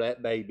 giving her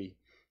that baby.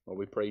 Lord,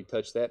 we pray you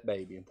touch that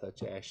baby and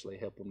touch Ashley.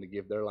 Help them to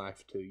give their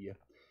life to you.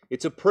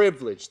 It's a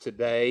privilege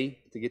today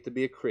to get to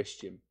be a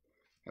Christian.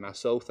 And I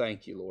so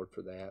thank you, Lord,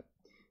 for that.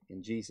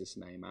 In Jesus'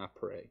 name I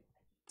pray.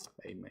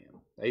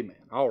 Amen. Amen.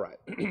 All right.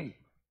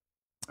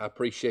 I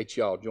appreciate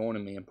y'all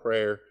joining me in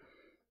prayer.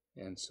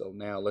 And so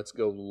now let's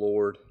go to the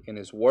Lord in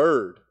His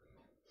Word.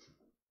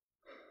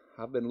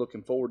 I've been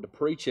looking forward to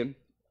preaching.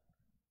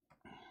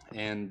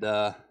 And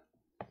I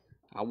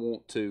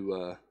want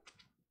to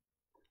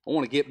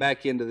get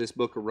back into this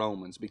book of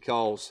Romans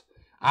because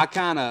I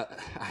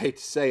hate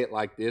to say it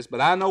like this,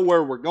 but I know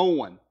where we're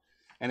going.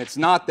 And it's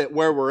not that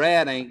where we're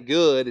at ain't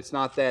good. It's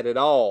not that at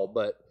all.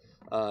 But,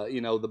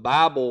 the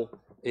Bible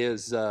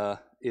is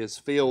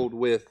filled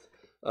with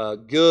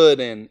good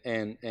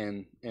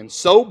and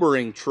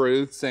sobering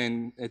truths,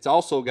 and it's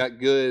also got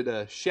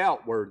good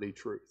shout-worthy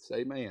truths.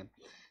 Amen.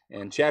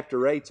 And chapter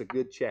 8's a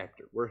good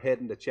chapter. We're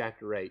heading to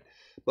chapter 8.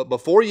 But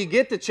before you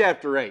get to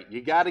chapter 8,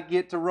 you got to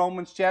get to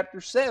Romans chapter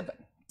 7.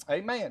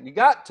 Amen. You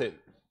got to.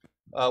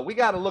 We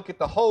got to look at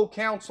the whole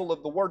counsel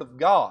of the Word of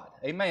God.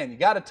 Amen. You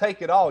got to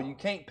take it all. You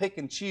can't pick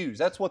and choose.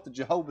 That's what the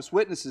Jehovah's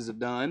Witnesses have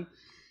done.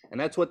 And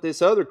that's what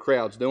this other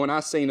crowd's doing. I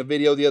seen a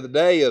video the other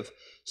day of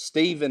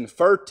Stephen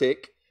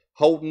Furtick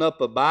holding up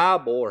a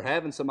Bible or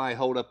having somebody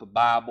hold up a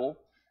Bible.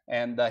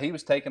 And he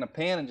was taking a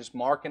pen and just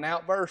marking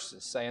out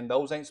verses, saying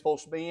those ain't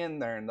supposed to be in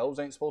there and those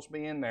ain't supposed to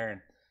be in there.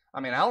 And I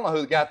mean, I don't know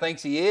who the guy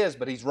thinks he is,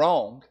 but he's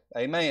wrong.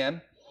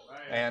 Amen.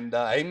 And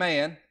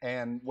amen.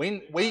 And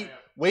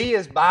we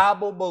as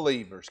Bible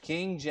believers,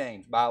 King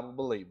James Bible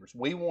believers,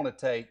 we want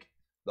to take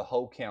the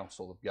whole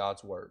counsel of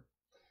God's Word.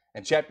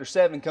 And chapter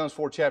 7 comes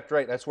before chapter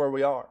 8. That's where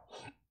we are.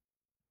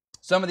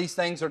 Some of these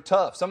things are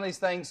tough. Some of these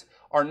things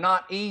are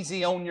not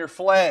easy on your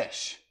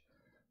flesh,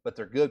 but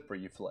they're good for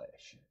your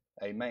flesh.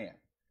 Amen.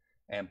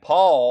 And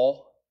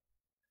Paul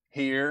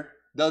here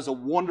does a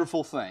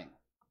wonderful thing.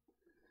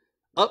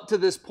 Up to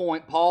this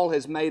point, Paul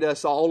has made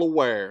us all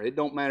aware. It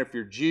don't matter if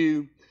you're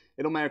Jew.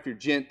 It don't matter if you're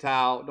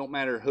Gentile. It don't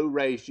matter who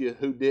raised you,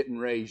 who didn't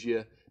raise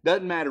you.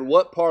 Doesn't matter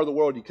what part of the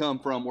world you come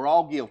from. We're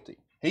all guilty.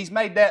 He's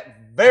made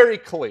that very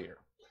clear.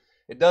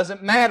 It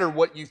doesn't matter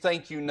what you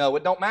think you know.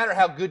 It don't matter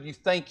how good you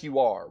think you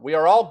are. We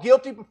are all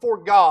guilty before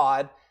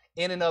God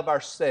in and of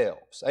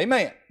ourselves.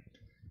 Amen.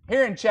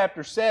 Here in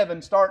chapter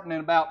 7, starting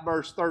in about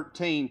verse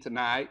 13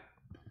 tonight,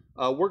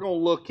 we're going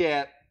to look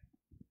at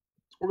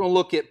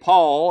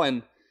Paul,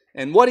 and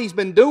what he's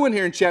been doing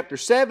here in chapter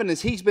 7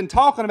 is he's been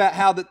talking about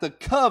how that the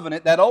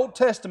covenant, that Old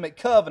Testament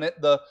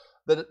covenant,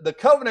 the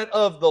covenant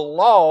of the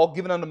law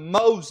given unto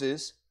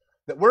Moses,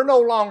 that we're no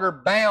longer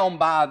bound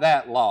by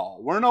that law.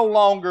 We're no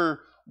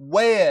longer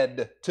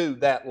wed to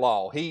that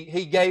law.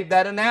 He gave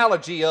that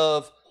analogy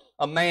of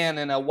a man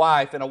and a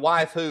wife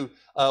who,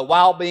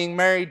 while being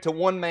married to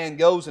one man,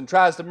 goes and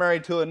tries to marry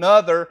to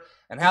another,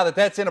 and how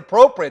that's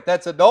inappropriate.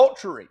 That's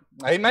adultery.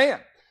 Amen.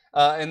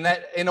 And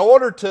that in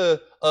order to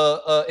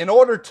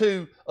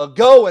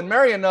go and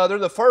marry another,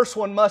 the first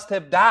one must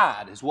have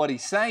died, is what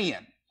he's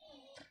saying.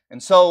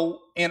 And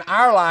so in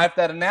our life,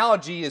 that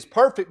analogy is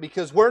perfect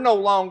because we're no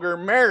longer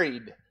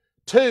married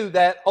to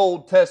that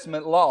Old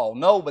Testament law.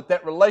 No, but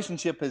that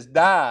relationship has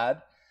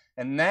died,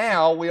 and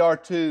now we are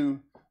to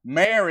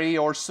marry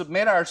or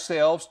submit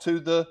ourselves to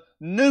the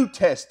New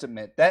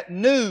Testament, that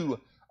new,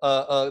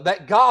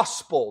 that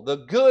gospel, the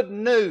good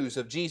news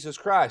of Jesus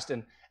Christ.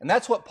 And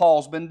that's what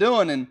Paul's been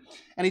doing. And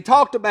he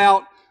talked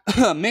about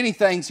many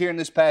things here in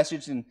this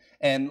passage.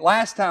 And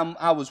last time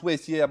I was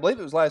with you, I believe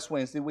it was last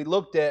Wednesday, we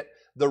looked at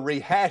the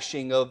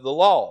rehashing of the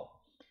law.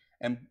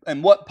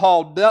 And what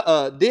Paul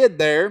did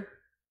there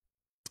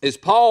is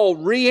Paul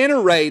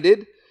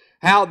reiterated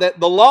how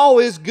that the law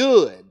is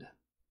good.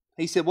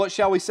 He said, what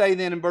shall we say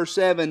then in verse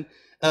 7?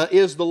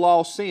 Is the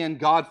law sin?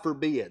 God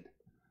forbid.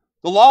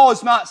 The law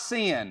is not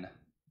sin.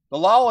 The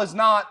law is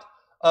not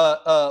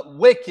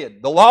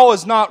wicked. The law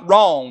is not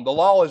wrong. The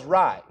law is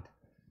right.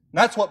 And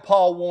that's what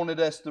Paul wanted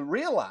us to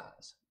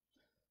realize.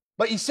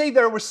 But you see,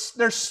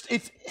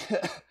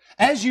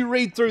 as you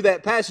read through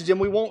that passage, and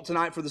we won't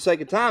tonight for the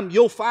sake of time,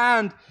 you'll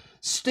find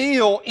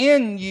still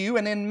in you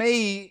and in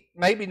me,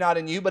 maybe not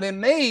in you, but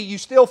in me, you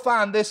still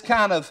find this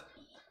kind of,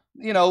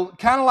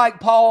 kind of like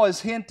Paul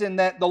is hinting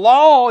that the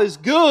law is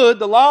good,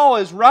 the law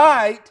is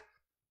right,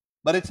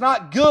 but it's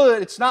not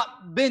good. It's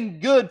not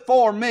been good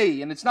for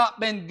me, and it's not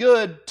been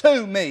good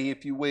to me,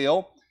 if you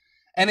will.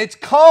 And it's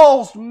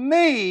caused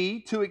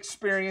me to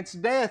experience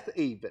death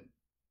even.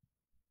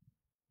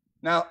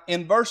 Now,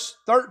 in verse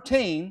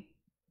 13,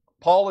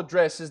 Paul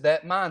addresses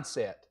that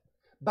mindset.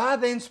 By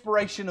the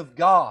inspiration of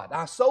God,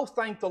 I so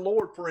thank the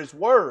Lord for His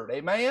Word.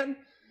 Amen?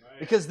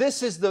 Because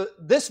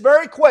this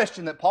very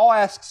question that Paul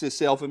asks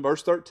himself in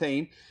verse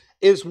 13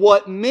 is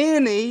what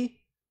many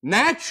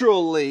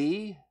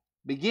naturally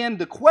begin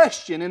to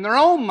question in their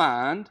own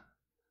mind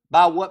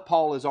by what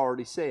Paul has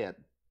already said.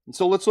 And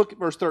so let's look at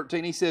verse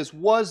 13. He says,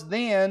 was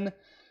then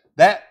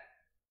that,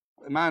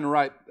 am I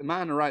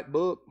in the right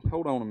book?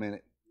 Hold on a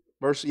minute.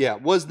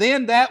 Was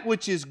then that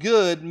which is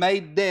good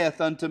made death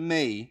unto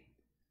me?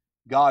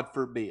 God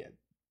forbid.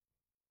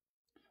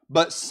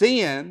 But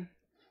sin,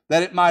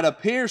 that it might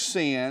appear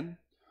sin,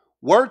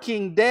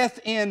 working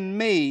death in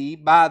me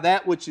by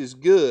that which is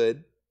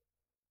good,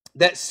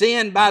 that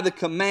sin by the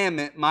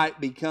commandment might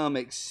become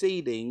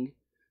exceeding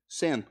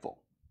sinful.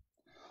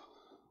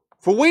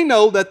 For we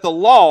know that the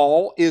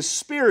law is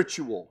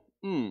spiritual.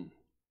 We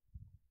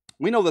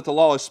know that the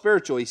law is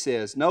spiritual, he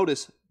says.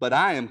 Notice, but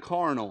I am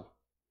carnal,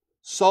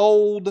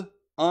 sold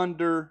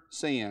under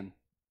sin.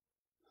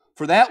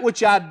 For that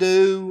which I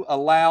do,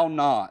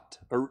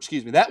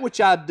 that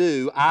which I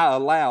do, I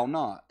allow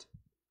not.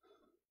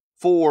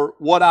 For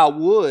what I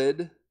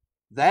would,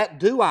 that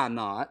do I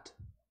not,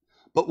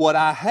 but what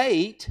I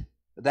hate,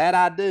 that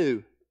I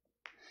do.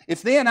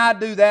 If then I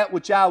do that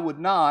which I would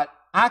not,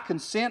 I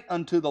consent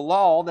unto the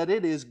law that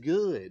it is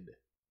good.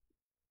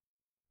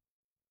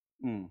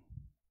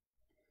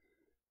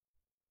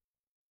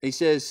 He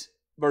says,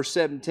 verse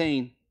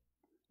 17,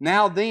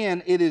 now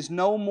then it is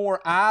no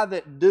more I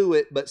that do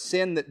it, but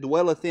sin that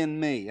dwelleth in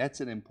me. That's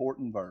an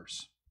important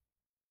verse.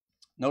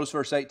 Notice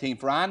verse 18,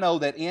 for I know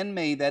that in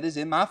me, that is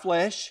in my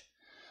flesh,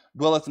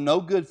 dwelleth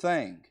no good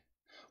thing.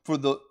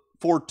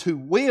 For to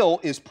will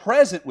is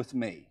present with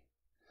me,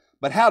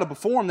 but how to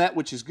perform that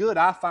which is good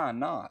I find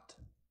not.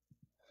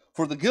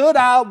 For the good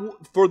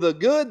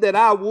that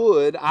I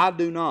would, I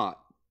do not.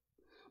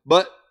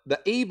 But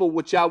the evil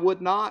which I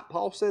would not,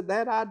 Paul said,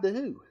 that I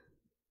do.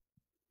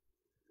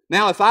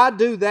 Now if I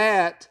do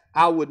that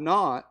I would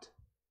not,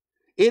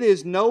 it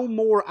is no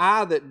more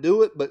I that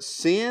do it, but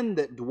sin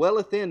that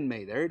dwelleth in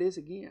me. There it is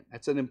again.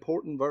 That's an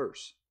important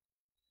verse.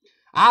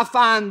 I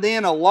find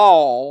then a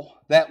law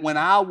that when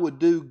I would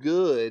do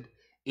good,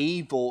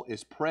 evil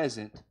is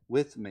present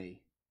with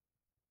me.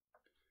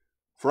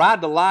 For I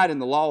delight in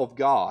the law of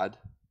God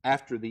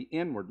after the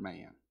inward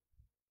man.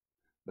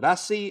 But I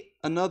see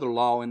another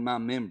law in my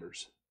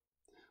members,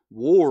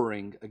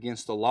 warring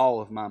against the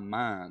law of my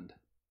mind,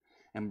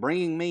 and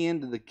bringing me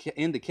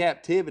into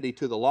captivity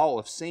to the law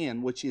of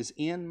sin which is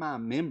in my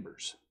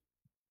members.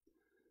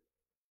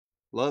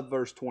 Love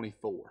verse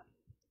 24.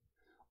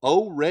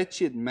 O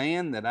wretched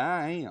man that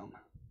I am,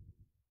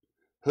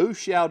 who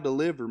shall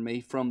deliver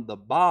me from the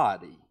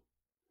body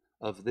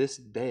of this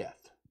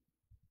death?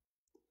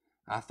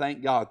 I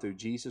thank God through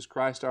Jesus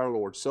Christ our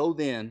Lord. So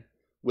then,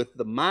 with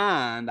the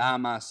mind I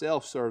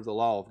myself serve the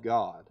law of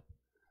God,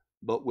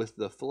 but with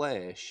the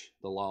flesh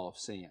the law of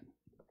sin.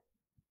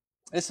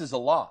 This is a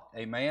lot,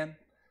 amen?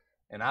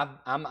 And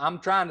I'm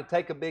trying to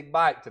take a big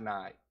bite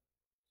tonight.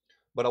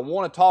 But I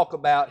want to talk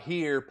about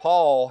here,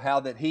 Paul, how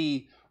that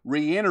he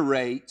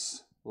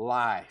reiterates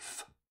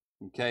life.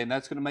 Okay, and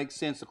that's going to make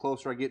sense the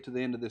closer I get to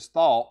the end of this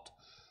thought,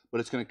 but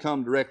it's going to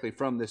come directly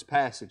from this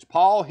passage.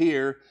 Paul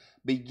here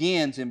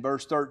begins in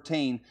verse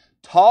 13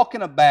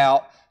 talking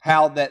about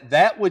how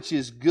that which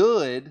is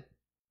good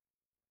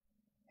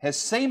has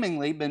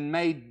seemingly been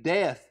made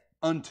death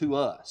unto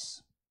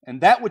us. And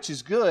that which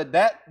is good,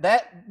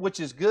 that which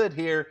is good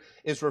here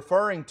is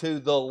referring to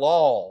the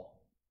law.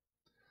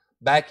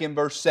 Back in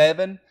verse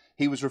 7,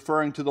 he was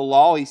referring to the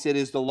law. He said,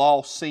 is the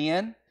law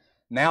sin?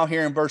 Now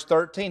here in verse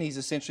 13, he's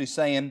essentially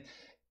saying,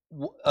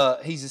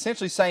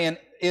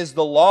 is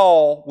the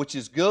law which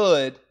is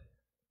good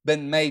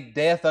been made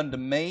death unto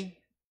me?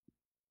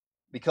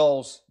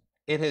 Because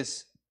it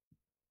is,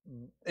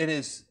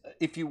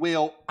 if you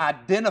will,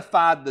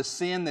 identified the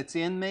sin that's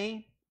in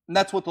me. And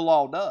that's what the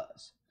law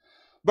does.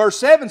 Verse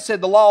 7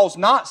 said the law is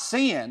not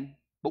sin,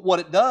 but what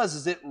it does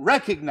is it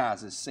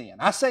recognizes sin.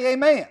 I say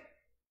amen.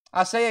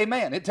 I say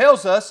amen. It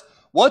tells us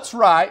what's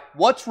right,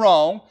 what's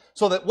wrong,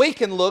 so that we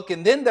can look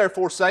and then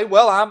therefore say,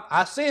 well,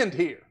 I sinned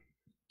here.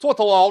 That's what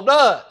the law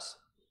does.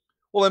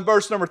 Well, in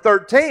verse number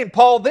 13,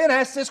 Paul then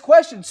asks this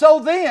question. So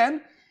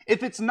then,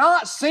 if it's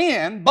not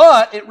sin,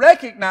 but it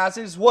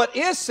recognizes what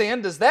is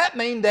sin, does that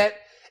mean that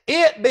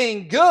it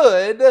being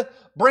good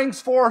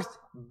brings forth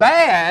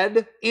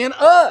bad in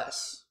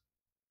us?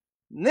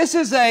 And this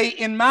is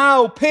in my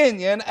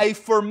opinion, a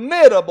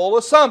formidable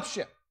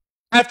assumption.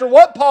 After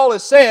what Paul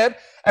has said,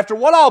 after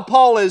what all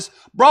Paul has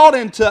brought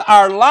into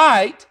our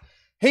light,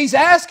 he's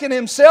asking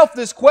himself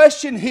this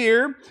question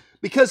here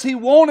because he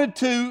wanted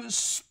to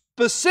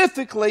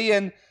specifically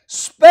and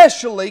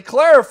specially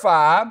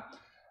clarify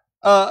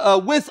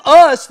with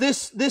us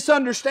this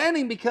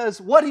understanding, because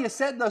what he has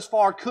said thus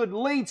far could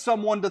lead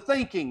someone to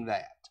thinking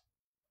that.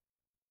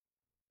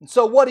 And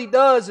so what he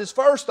does is,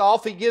 first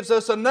off, he gives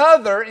us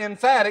another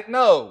emphatic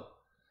no.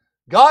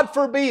 God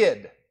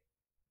forbid.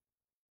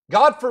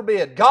 God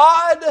forbid.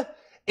 God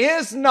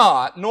is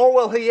not, nor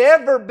will He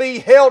ever be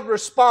held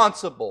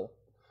responsible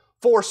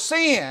for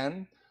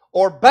sin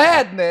or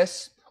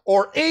badness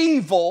or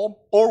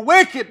evil or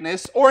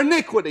wickedness or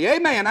iniquity.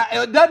 Amen.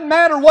 It doesn't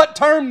matter what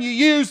term you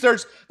use.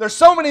 There's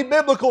so many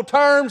biblical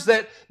terms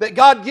that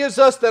God gives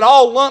us that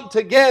all lump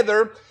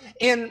together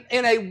in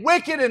a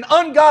wicked and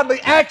ungodly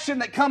action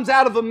that comes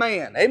out of a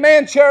man.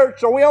 Amen,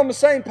 church? Are we on the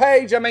same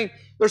page? I mean,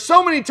 there's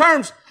so many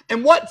terms.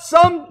 And what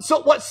some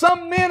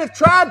men have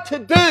tried to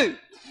do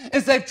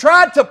is they've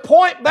tried to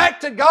point back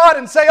to God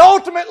and say,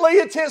 ultimately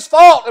it's His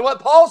fault. And what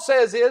Paul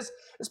says is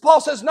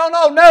Paul says,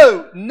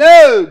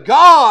 no,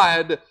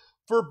 God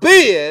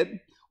forbid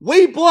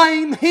we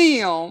blame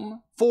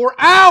Him for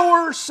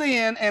our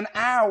sin and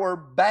our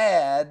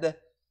bad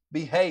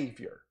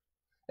behavior.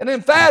 An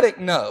emphatic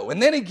no.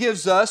 And then he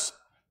gives us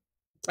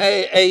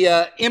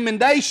a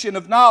emendation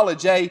of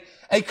knowledge, a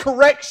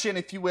correction,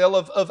 if you will,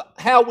 of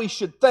how we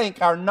should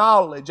think, our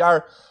knowledge,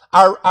 our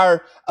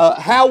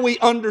how we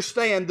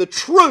understand the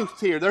truth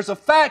here. There's a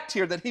fact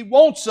here that he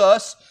wants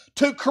us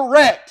to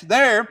correct.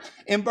 There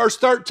in verse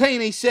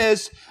 13 he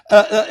says,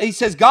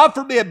 God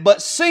forbid,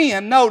 but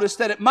sin, notice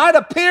that it might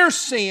appear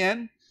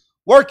sin,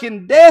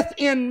 working death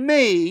in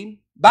me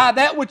by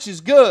that which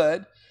is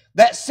good,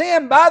 that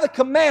sin by the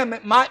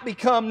commandment might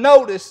become,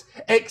 notice,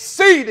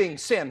 exceeding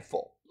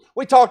sinful.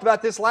 We talked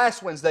about this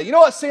last Wednesday. You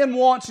know what sin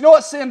wants? You know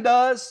what sin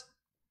does?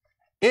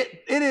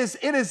 It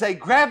is a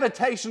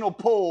gravitational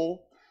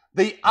pull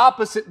the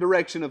opposite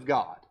direction of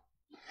God.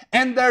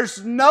 And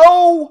there's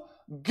no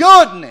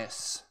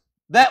goodness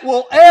that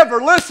will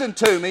ever, listen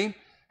to me,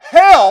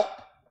 help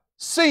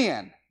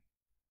sin.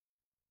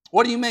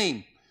 What do you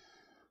mean?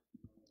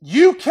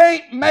 You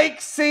can't make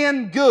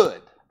sin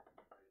good.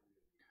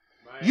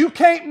 You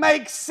can't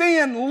make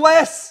sin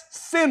less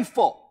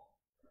sinful.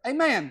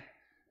 Amen.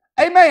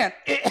 Amen.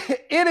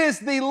 It is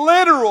the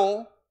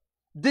literal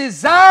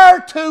desire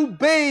to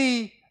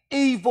be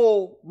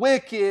evil,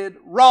 wicked,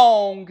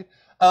 wrong,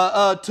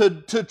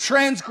 to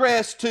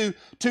transgress, to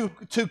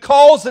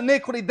cause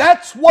iniquity.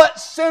 That's what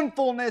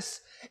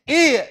sinfulness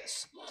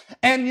is.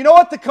 And you know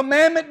what the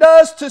commandment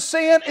does to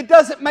sin? It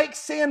doesn't make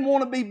sin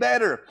want to be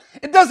better.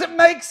 It doesn't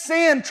make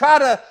sin try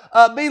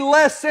to be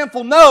less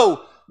sinful.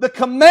 No. The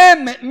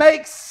commandment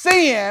makes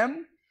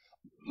sin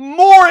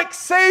more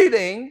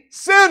exceeding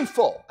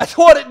sinful. That's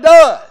what it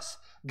does.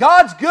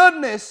 God's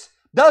goodness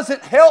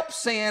doesn't help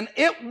sin,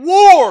 it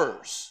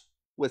wars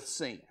with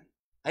sin.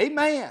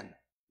 Amen.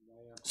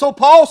 So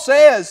Paul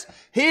says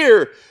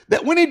here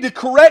that we need to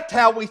correct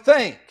how we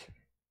think.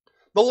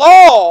 The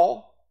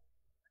law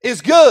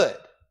is good.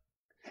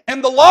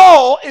 And the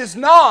law is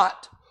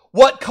not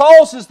what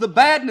causes the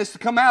badness to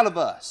come out of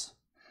us.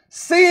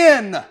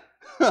 Sin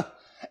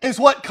is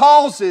what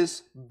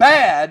causes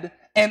bad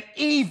and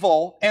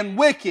evil and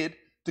wicked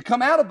to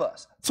come out of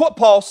us. That's what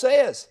Paul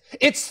says.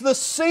 It's the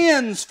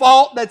sin's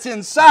fault that's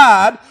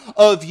inside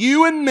of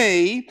you and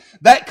me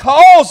that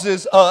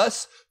causes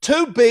us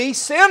to be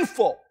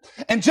sinful.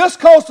 And just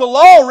because the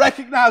law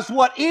recognizes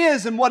what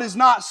is and what is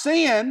not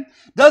sin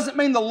doesn't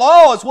mean the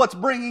law is what's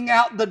bringing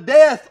out the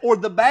death or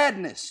the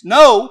badness.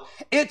 No,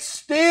 it's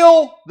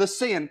still the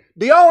sin.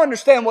 Do y'all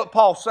understand what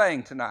Paul's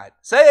saying tonight?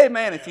 Say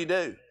amen if you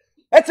do.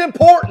 That's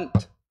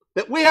important,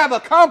 that we have a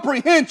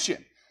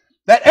comprehension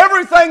that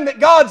everything that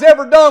God's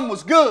ever done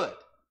was good.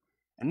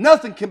 And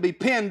nothing can be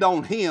pinned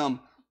on Him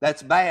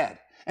that's bad.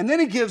 And then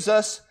he gives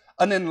us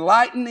an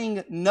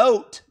enlightening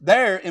note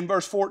there in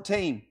verse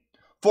 14.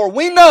 For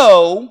we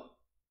know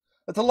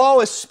that the law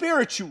is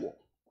spiritual.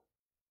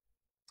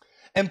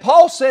 And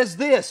Paul says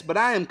this, but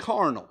I am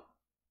carnal,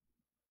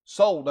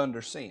 sold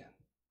under sin.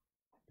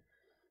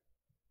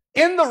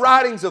 In the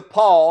writings of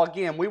Paul,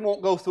 again, we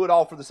won't go through it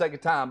all for the sake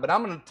of time, but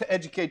I'm going to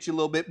educate you a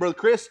little bit. Brother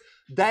Chris,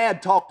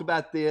 Dad talked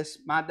about this,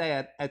 my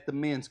dad, at the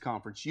men's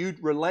conference. You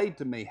relayed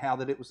to me how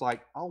that it was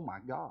like, oh my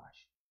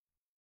gosh.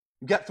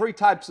 You've got three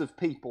types of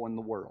people in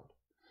the world.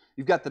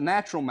 You've got the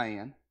natural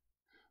man,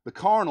 the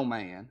carnal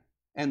man,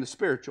 and the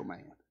spiritual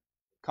man.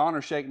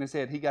 Connor's shaking his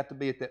head. He got to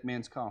be at that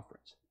men's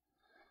conference.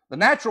 The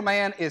natural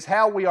man is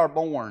how we are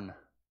born.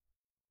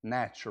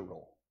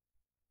 Natural.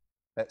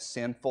 That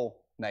sinful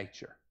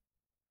nature.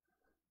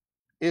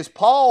 Is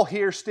Paul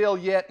here still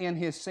yet in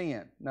his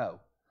sin? No.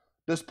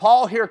 Does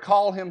Paul here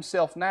call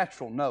himself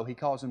natural? No, he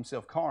calls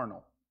himself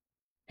carnal.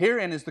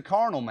 Herein is the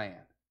carnal man.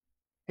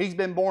 He's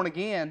been born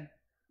again,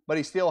 but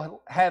he's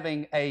still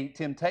having a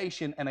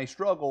temptation and a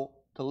struggle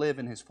to live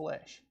in his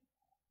flesh.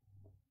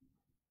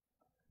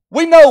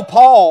 We know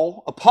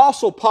Paul,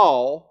 Apostle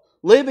Paul,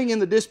 living in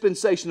the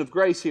dispensation of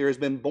grace here, has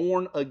been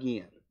born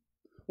again.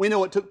 We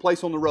know it took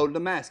place on the road to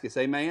Damascus.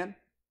 Amen?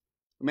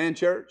 Amen,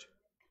 church?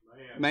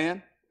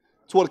 Amen.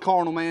 That's what a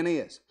carnal man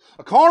is.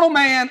 A carnal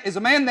man is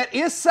a man that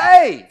is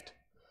saved,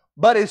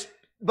 but is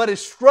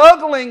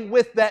struggling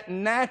with that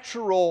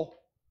natural,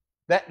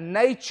 that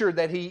nature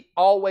that he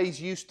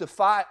always used to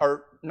fight,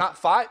 or not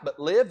fight, but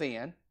live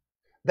in,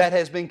 that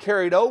has been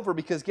carried over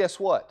because guess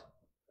what?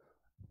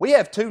 We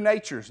have two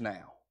natures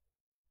now.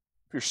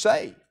 If you're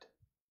saved,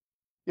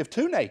 you have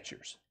two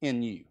natures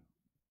in you.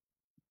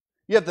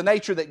 You have the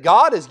nature that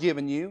God has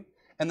given you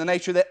and the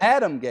nature that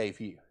Adam gave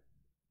you.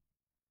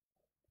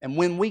 And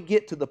when we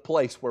get to the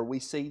place where we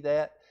see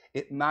that,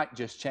 it might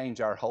just change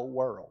our whole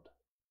world.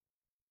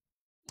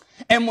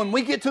 And when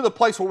we get to the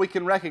place where we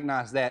can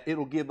recognize that,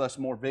 it'll give us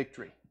more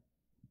victory.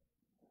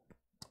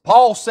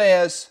 Paul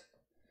says,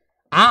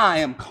 I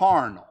am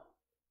carnal.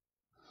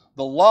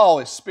 The law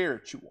is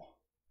spiritual.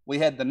 We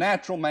had the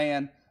natural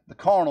man, the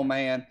carnal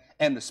man,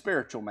 and the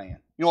spiritual man.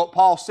 You know what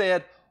Paul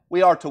said?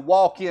 We are to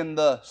walk in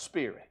the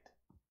Spirit.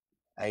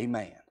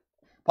 Amen.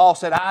 Paul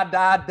said, I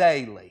die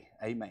daily.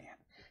 Amen.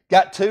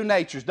 Got two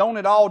natures. Don't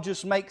it all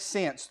just make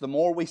sense the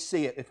more we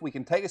see it? If we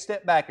can take a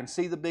step back and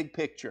see the big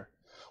picture.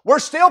 We're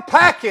still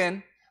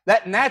packing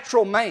that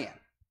natural man.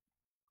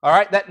 All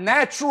right? That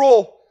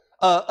natural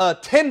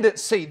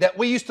tendency that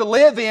we used to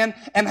live in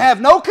and have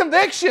no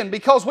conviction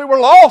because we were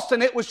lost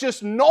and it was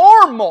just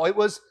normal. It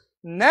was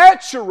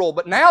natural.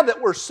 But now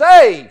that we're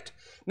saved,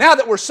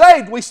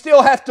 we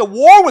still have to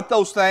war with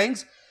those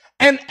things.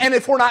 And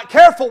if we're not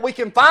careful, we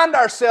can find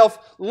ourselves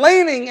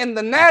leaning in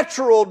the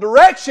natural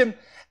direction,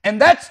 and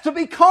that's to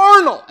be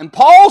carnal. And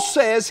Paul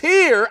says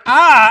here,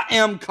 I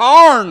am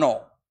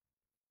carnal.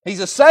 He's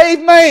a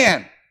saved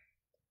man.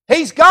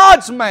 He's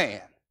God's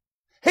man.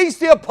 He's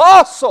the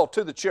apostle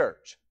to the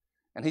church.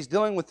 And he's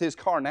dealing with his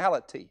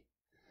carnality.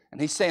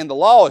 And he's saying the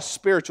law is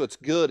spiritual, it's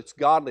good, it's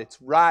godly,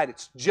 it's right,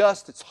 it's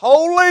just, it's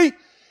holy.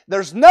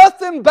 There's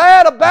nothing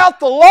bad about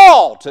the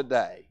law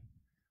today.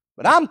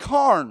 But I'm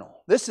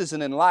carnal. This is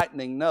an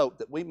enlightening note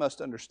that we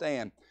must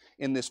understand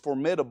in this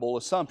formidable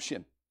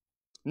assumption.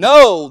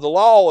 No, the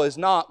law is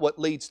not what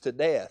leads to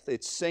death.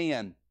 It's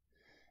sin.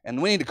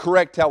 And we need to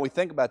correct how we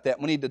think about that.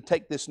 We need to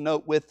take this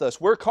note with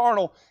us. We're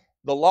carnal.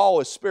 The law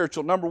is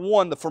spiritual. Number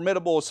one, the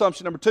formidable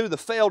assumption. Number two, the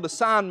failed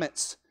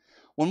assignments.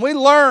 When we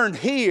learn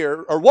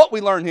here, or what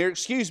we learn here,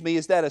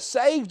 is that a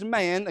saved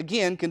man,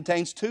 again,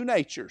 contains two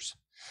natures.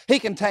 He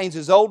contains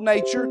his old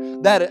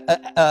nature, that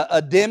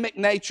Adamic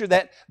nature,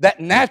 that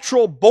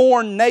natural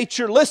born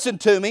nature, listen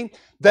to me,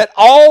 that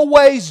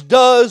always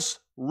does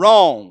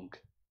wrong.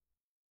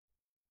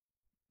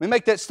 Let me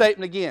make that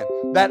statement again.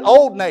 That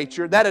old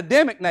nature, that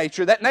Adamic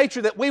nature, that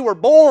nature that we were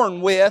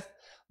born with,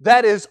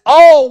 that is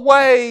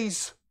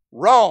always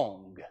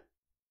wrong.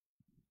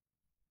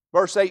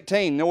 Verse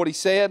 18, you know what he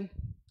said?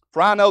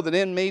 For I know that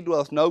in me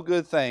dwelleth no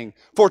good thing.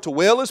 For to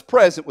will is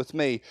present with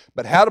me,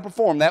 but how to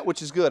perform that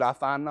which is good I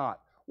find not.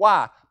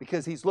 Why?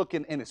 Because he's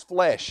looking in his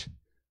flesh.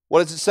 What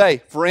does it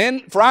say? For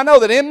I know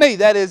that in me,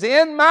 that is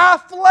in my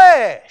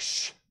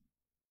flesh,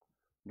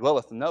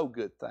 dwelleth no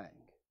good thing.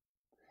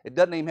 It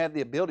doesn't even have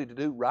the ability to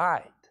do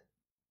right.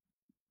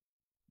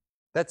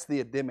 That's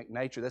the Adamic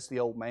nature. That's the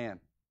old man.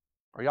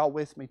 Are y'all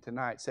with me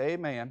tonight? Say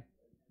amen.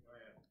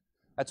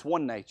 That's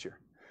one nature.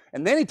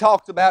 And then he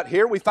talks about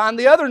here, we find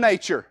the other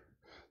nature.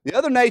 The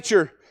other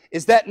nature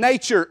is that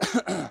nature,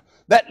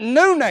 that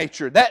new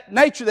nature, that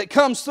nature that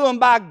comes to him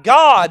by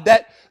God,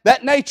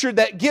 that nature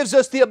that gives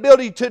us the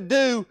ability to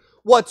do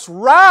what's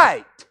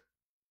right.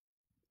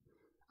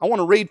 I want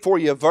to read for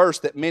you a verse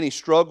that many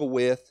struggle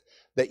with,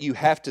 that you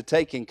have to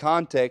take in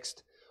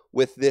context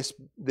with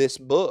this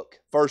book.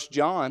 1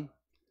 John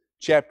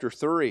chapter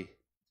 3. Let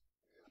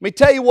me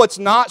tell you what's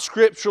not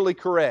scripturally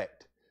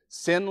correct.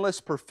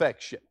 Sinless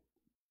perfection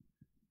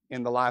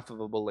in the life of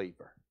a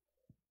believer.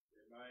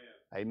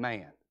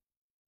 Amen.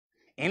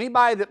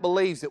 Anybody that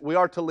believes that we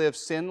are to live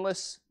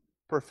sinless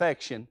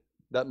perfection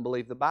doesn't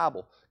believe the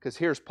Bible. Because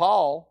here's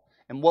Paul,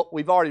 and what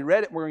we've already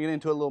read it, we're going to get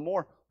into it a little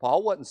more.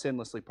 Paul wasn't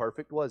sinlessly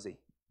perfect, was he?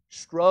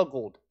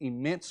 Struggled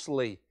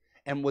immensely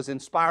and was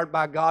inspired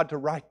by God to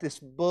write this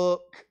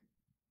book.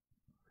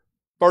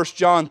 1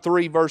 John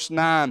 3 verse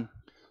 9.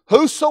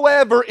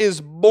 Whosoever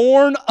is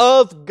born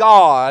of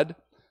God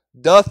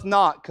doth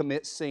not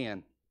commit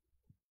sin.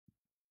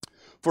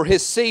 For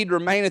his seed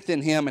remaineth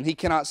in him, and he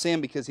cannot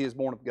sin because he is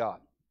born of God.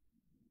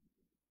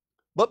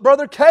 But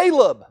Brother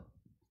Caleb,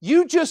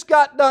 you just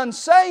got done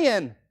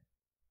saying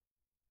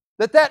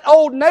that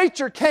old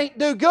nature can't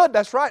do good.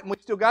 That's right, and we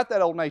still got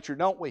that old nature,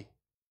 don't we?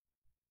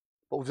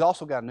 But we've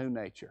also got a new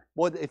nature.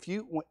 Boy,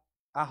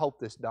 I hope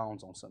this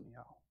dawns on some of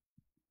y'all.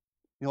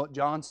 You know what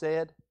John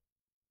said?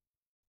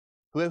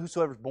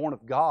 Whosoever is born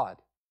of God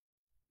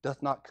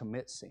doth not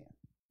commit sin.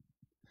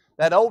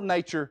 That old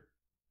nature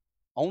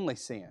only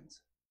sins.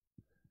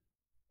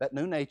 That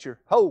new nature,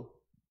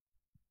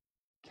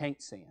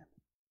 can't sin.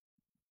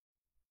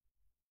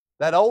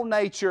 That old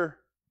nature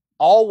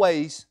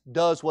always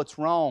does what's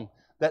wrong.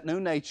 That new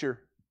nature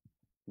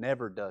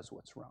never does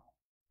what's wrong.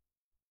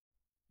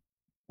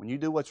 When you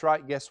do what's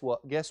right, guess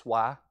what? Guess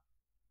why?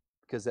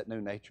 Because that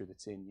new nature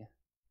that's in you.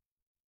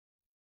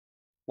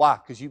 Why?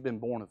 Because you've been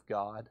born of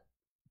God.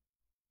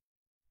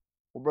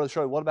 Well, Brother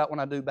Shirley, what about when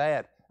I do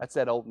bad? That's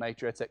that old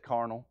nature. That's that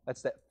carnal.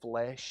 That's that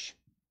flesh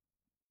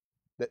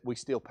that we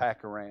still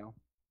pack around.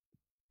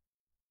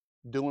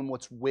 Doing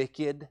what's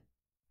wicked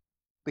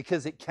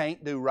because it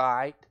can't do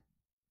right.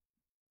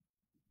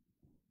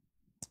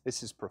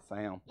 This is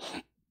profound.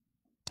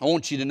 I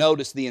want you to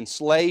notice the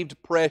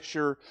enslaved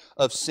pressure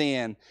of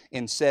sin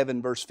in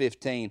 7 verse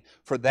 15.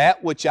 For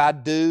that which I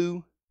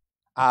do,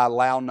 I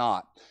allow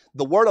not.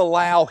 The word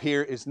allow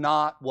here is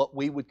not what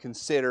we would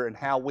consider and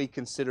how we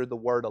consider the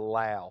word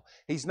allow.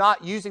 He's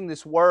not using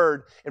this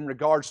word in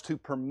regards to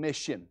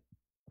permission.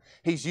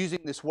 He's using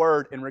this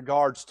word in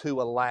regards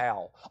to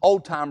allow.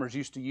 Old-timers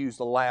used to use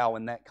allow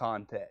in that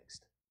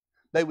context.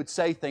 They would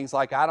say things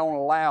like, I don't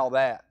allow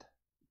that.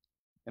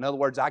 In other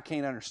words, I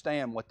can't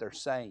understand what they're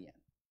saying.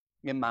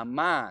 In my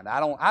mind, I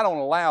don't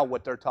allow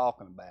what they're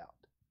talking about.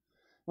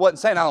 Wasn't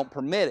saying I don't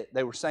permit it.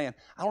 They were saying,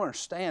 I don't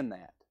understand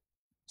that.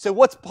 So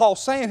what's Paul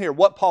saying here?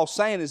 What Paul's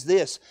saying is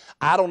this: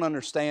 I don't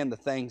understand the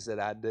things that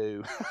I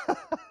do.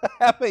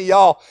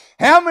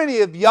 How many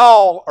of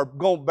y'all are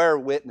going to bear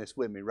witness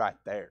with me right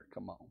there?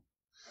 Come on.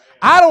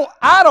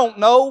 I don't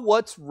know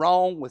what's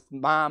wrong with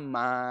my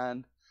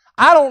mind.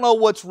 I don't know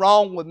what's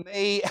wrong with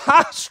me.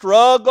 I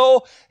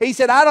struggle. He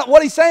said,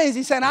 what he's saying is,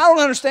 he's saying, I don't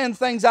understand the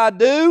things I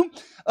do.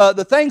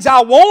 The things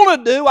I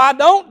want to do, I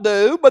don't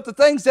do. But the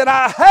things that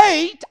I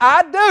hate,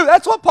 I do.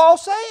 That's what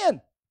Paul's saying.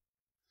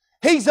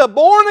 He's a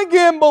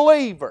born-again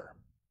believer,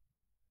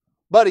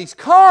 but he's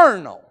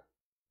carnal.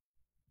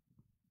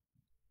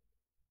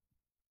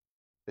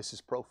 This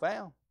is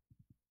profound.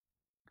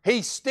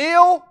 He's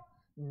still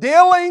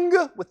dealing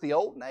with the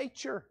old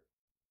nature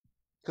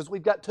because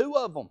we've got two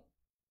of them.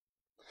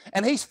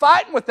 And he's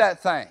fighting with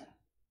that thing.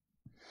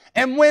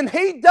 And when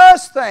he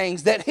does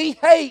things that he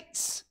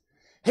hates,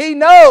 he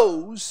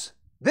knows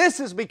this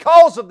is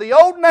because of the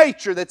old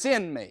nature that's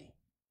in me.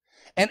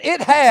 And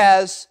it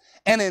has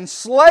an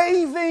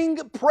enslaving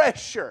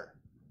pressure.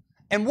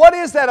 And what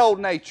is that old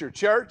nature,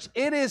 church?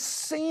 It is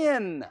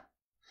sin.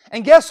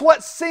 And guess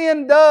what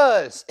sin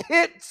does?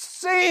 It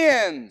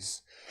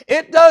sins.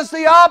 It does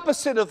the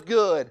opposite of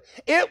good.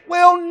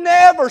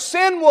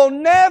 Sin will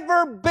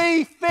never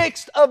be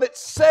fixed of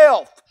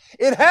itself.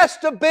 It has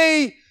to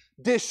be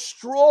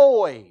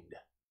destroyed.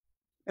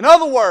 In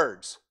other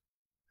words,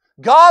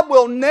 God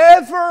will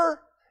never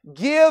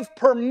give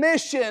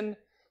permission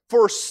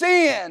for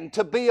sin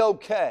to be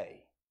okay.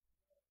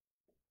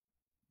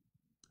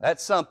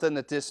 That's something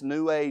that this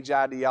New Age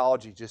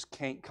ideology just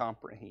can't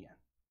comprehend.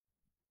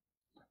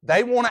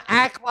 They want to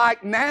act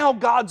like now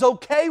God's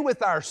okay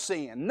with our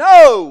sin.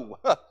 No!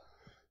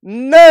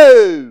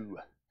 No!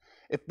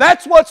 If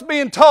that's what's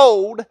being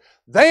told,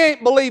 they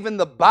ain't believing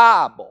the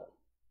Bible.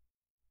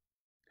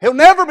 He'll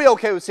never be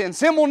okay with sin.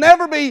 Sin will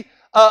never be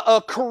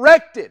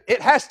corrected.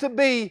 It has to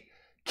be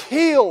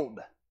killed.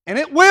 And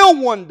it will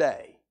one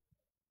day.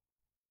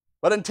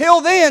 But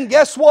until then,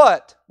 guess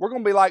what? We're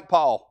going to be like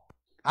Paul.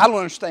 I don't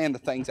understand the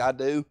things I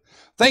do.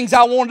 Things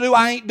I want to do,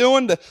 I ain't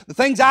doing. The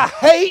things I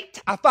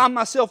hate, I find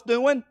myself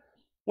doing.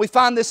 We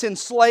find this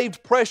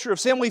enslaved pressure of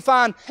sin. We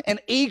find an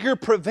eager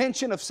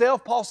prevention of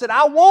self. Paul said,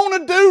 I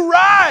want to do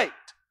right.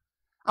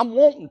 I'm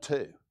wanting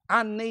to.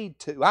 I need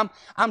to.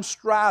 I'm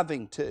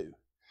striving to.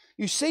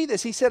 You see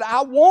this? He said,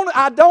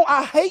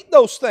 I hate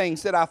those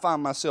things that I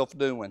find myself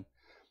doing.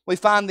 We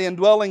find the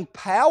indwelling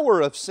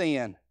power of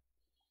sin.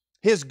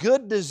 His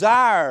good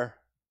desire.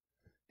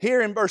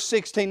 Here in verse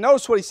 16,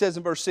 notice what he says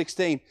in verse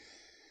 16.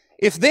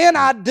 If then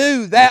I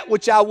do that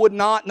which I would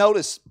not,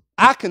 notice,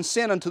 I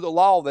consent unto the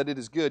law that it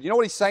is good. You know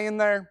what he's saying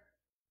there?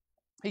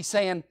 He's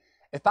saying,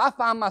 if I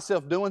find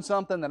myself doing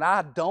something that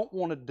I don't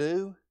want to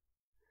do,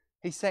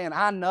 he's saying,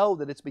 I know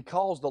that it's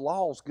because the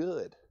law's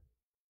good.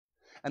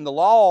 And the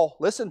law,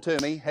 listen to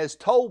me, has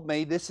told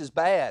me this is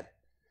bad.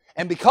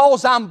 And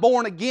because I'm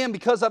born again,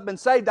 because I've been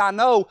saved, I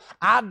know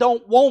I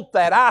don't want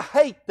that. I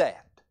hate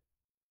that.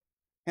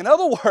 In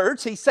other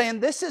words, he's saying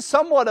this is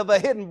somewhat of a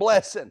hidden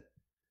blessing.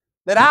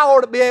 That I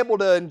ought to be able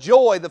to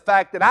enjoy the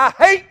fact that I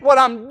hate what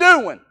I'm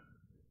doing.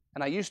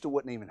 And I used to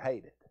wouldn't even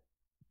hate it.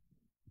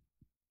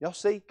 Y'all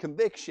see?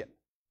 Conviction.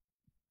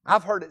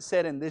 I've heard it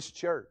said in this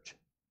church.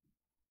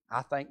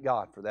 I thank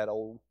God for that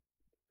old.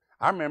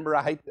 I remember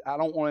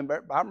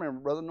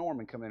Brother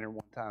Norman coming in here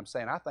one time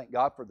saying, I thank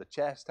God for the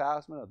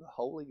chastisement of the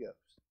Holy Ghost.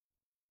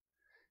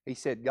 He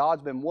said,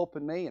 God's been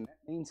whooping me and that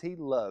means He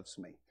loves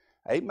me.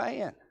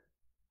 Amen.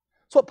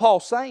 That's what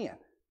Paul's saying.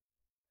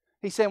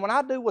 He's saying, when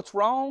I do what's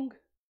wrong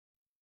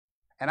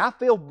and I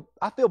feel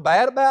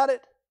bad about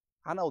it,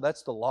 I know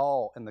that's the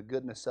law and the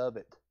goodness of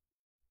it.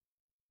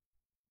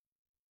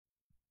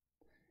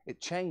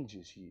 It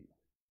changes you.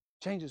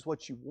 Changes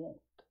what you want.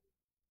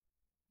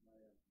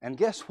 And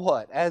guess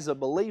what? As a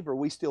believer,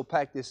 we still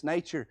pack this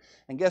nature.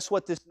 And guess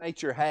what this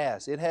nature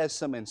has? It has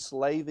some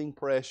enslaving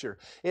pressure.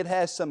 It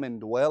has some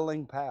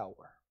indwelling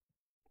power.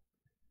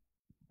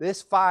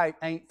 This fight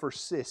ain't for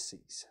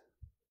sissies.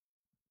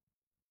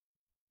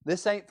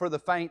 This ain't for the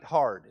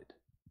faint-hearted.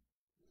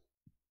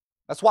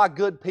 That's why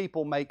good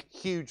people make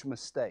huge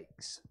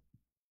mistakes.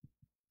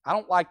 I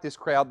don't like this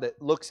crowd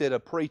that looks at a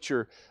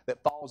preacher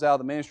that falls out of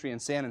the ministry in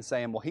sin and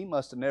saying, well, he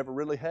must have never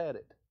really had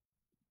it.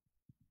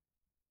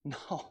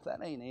 No,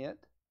 that ain't it.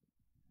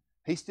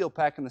 He's still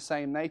packing the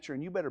same nature,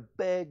 and you better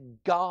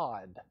beg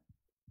God.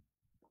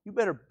 You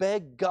better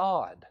beg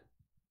God.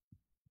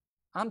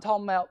 I'm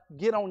talking about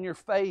get on your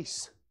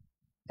face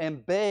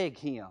and beg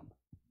Him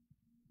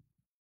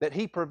that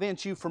He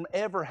prevents you from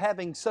ever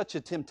having such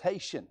a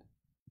temptation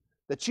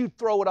that you'd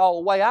throw it all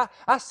away.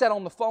 I sat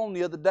on the phone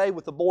the other day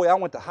with a boy I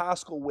went to high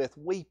school with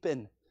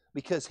weeping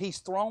because he's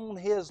thrown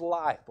his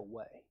life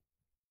away.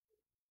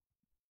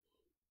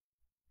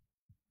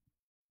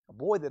 A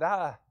boy that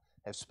I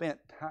have spent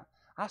time,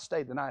 I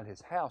stayed the night at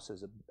his house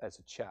as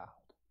a child.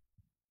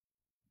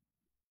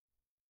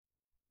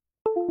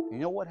 You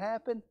know what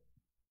happened?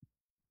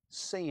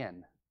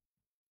 Sin.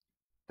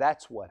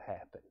 That's what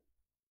happened.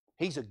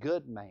 He's a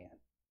good man.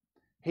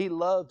 He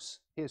loves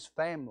his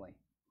family.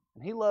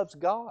 And he loves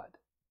God.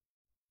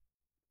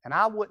 And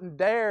I wouldn't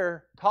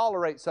dare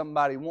tolerate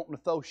somebody wanting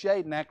to throw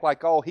shade and act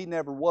like, oh, he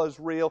never was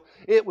real.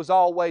 It was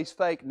always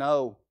fake.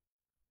 No.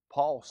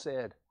 Paul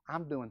said,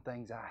 I'm doing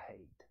things I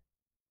hate.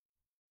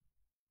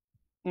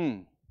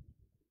 Then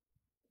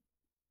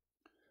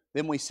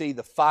we see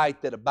the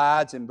fight that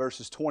abides in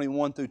verses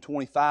 21 through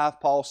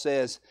 25. Paul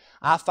says,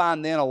 I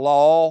find then a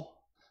law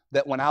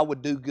that when I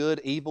would do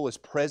good, evil is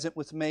present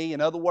with me.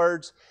 In other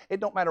words, it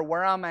don't matter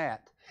where I'm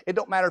at. It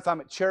don't matter if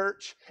I'm at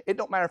church. It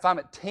don't matter if I'm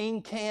at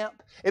teen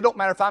camp. It don't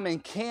matter if I'm in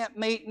camp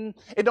meeting.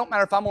 It don't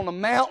matter if I'm on a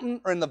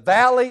mountain or in the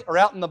valley or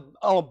out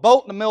on a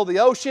boat in the middle of the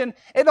ocean.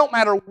 It don't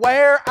matter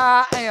where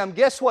I am.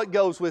 Guess what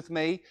goes with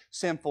me?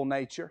 Sinful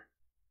nature.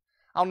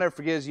 I'll never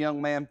forget as a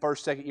young man,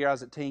 first, second year I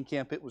was at teen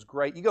camp. It was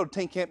great. You go to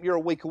teen camp, you're a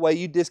week away.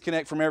 You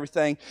disconnect from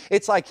everything.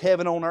 It's like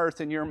heaven on earth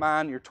in your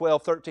mind. You're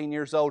 12, 13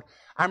 years old.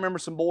 I remember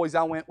some boys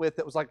I went with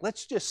that was like,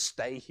 let's just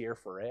stay here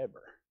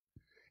forever.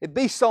 It'd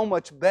be so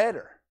much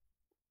better.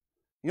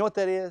 You know what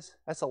that is?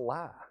 That's a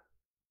lie.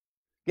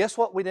 Guess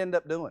what we'd end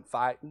up doing?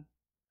 Fighting,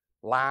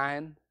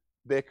 lying,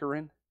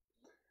 bickering.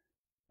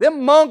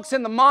 Them monks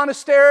in the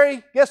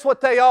monastery, guess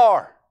what they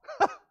are?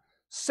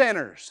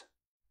 Sinners.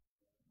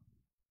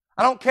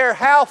 I don't care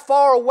how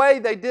far away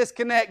they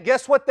disconnect.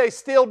 Guess what they're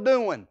still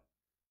doing?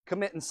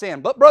 Committing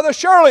sin. But Brother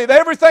Shirley,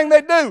 everything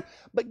they do.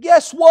 But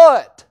guess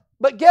what?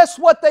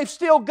 They've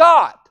still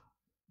got?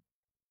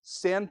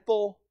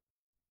 Sinful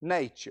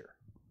nature.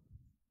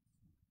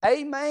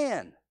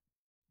 Amen.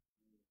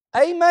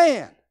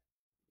 Amen.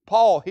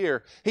 Paul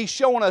here, he's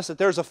showing us that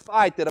there's a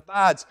fight that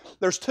abides.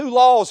 There's two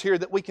laws here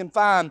that we can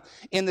find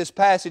in this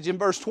passage. In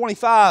verse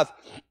 25,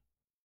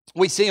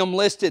 we see them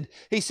listed.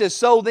 He says,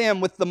 so then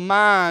with the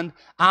mind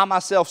I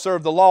myself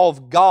serve the law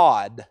of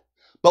God,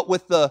 but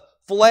with the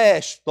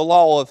flesh, the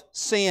law of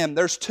sin.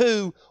 There's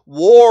two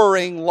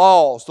warring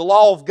laws. The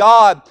law of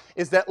God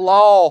is that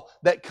law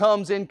that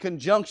comes in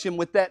conjunction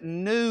with that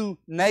new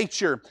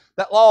nature.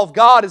 That law of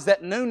God is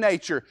that new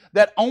nature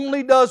that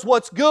only does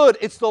what's good.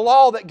 It's the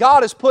law that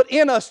God has put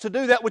in us to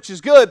do that which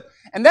is good.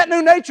 And that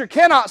new nature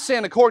cannot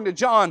sin, according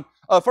to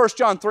 1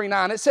 John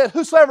 3:9. It said,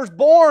 whosoever's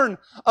born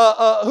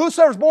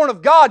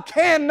of God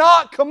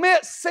cannot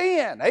commit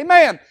sin.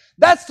 Amen.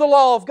 That's the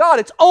law of God.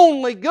 It's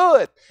only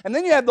good. And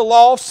then you have the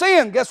law of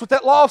sin. Guess what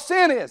that law of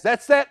sin is?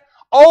 That's that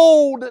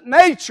old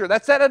nature.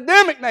 That's that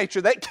Adamic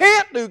nature that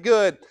can't do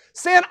good.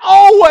 Sin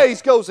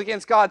always goes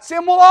against God.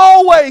 Sin will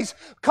always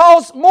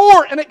cause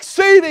more and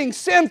exceeding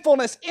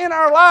sinfulness in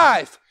our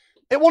life.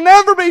 It will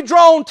never be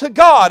drawn to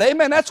God.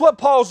 Amen. That's what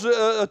Paul's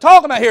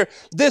talking about here.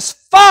 This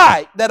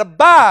fight that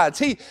abides.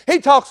 He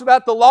talks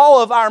about the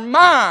law of our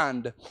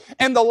mind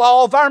and the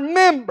law of our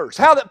members.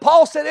 How that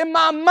Paul said, in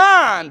my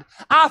mind,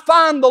 I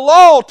find the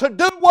law to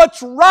do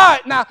what's right.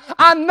 Now,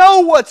 I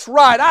know what's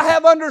right. I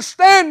have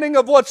understanding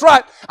of what's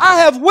right. I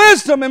have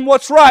wisdom in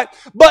what's right.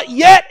 But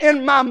yet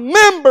in my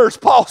members,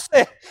 Paul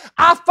said,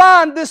 I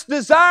find this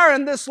desire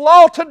and this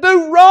law to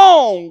do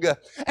wrong.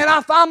 And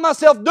I find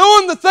myself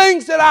doing the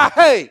things that I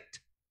hate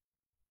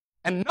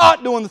and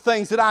not doing the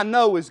things that I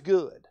know is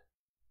good.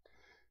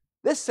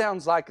 This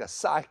sounds like a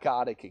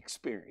psychotic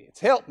experience.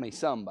 Help me,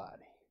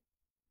 somebody.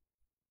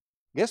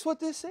 Guess what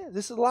this is?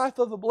 This is the life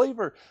of a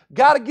believer.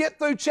 Got to get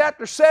through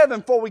chapter 7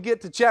 before we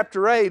get to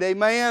chapter 8.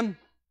 Amen?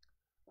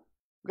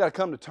 We've got to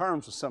come to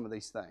terms with some of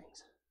these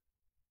things.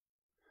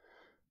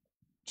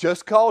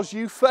 Just because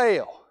you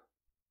fail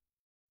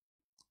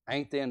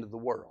ain't the end of the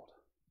world.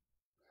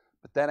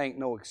 But that ain't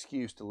no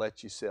excuse to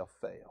let yourself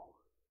fail.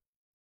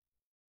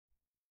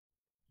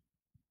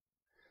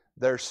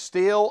 There's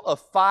still a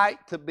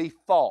fight to be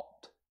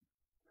fought.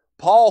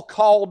 Paul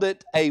called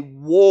it a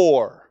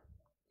war.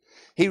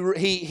 He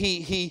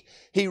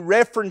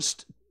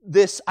referenced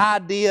this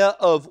idea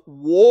of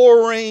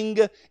warring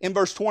in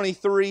verse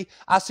 23.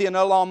 I see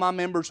another law of my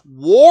members,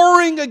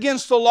 warring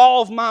against the law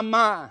of my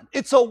mind.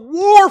 It's a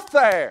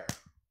warfare.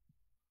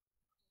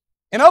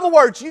 In other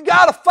words, you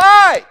got to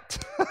fight.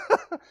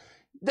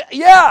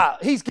 Yeah,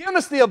 He's given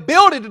us the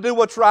ability to do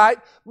what's right,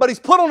 but He's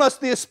put on us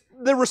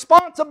the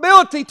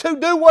responsibility to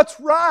do what's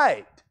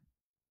right.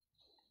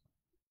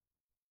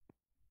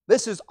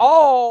 This is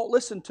all,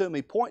 listen to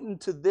me, pointing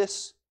to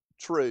this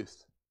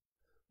truth.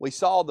 We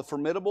saw the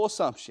formidable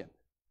assumption.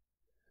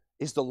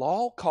 Is the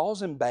law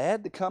causing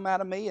bad to come out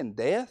of me in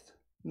death?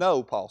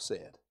 No, Paul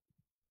said.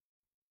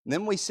 And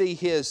then we see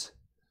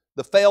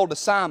the failed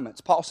assignments.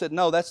 Paul said,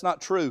 no, that's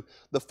not true.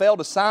 The failed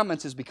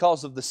assignments is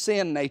because of the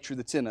sin nature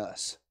that's in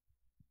us.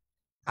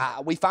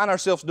 We find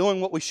ourselves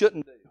doing what we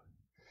shouldn't do.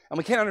 And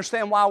we can't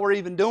understand why we're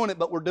even doing it,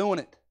 but we're doing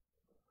it.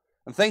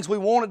 And things we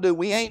want to do,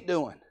 we ain't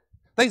doing.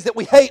 Things that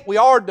we hate, we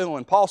are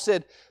doing. Paul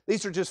said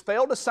these are just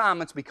failed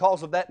assignments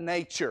because of that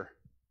nature.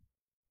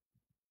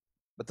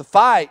 But the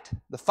fight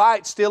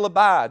still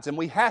abides, and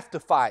we have to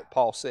fight,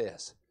 Paul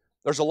says.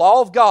 There's a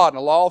law of God and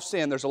a law of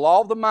sin. There's a law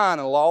of the mind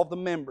and a law of the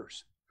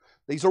members.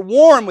 These are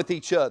warring with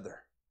each other.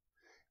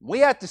 We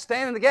have to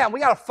stand in the gap. We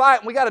got to fight,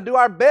 and we got to do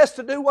our best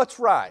to do what's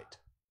right.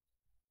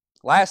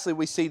 Lastly,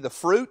 we see the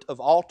fruit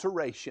of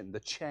alteration, the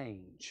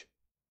change.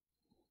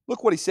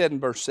 Look what he said in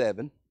verse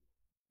 7.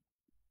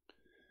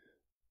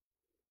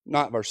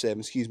 Not verse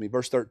 7,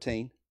 verse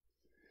 13.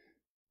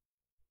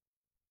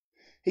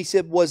 He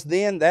said, was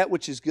then that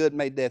which is good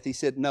made death? He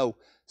said, no,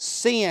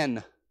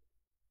 sin.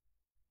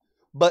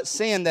 But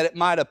sin, that it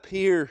might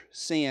appear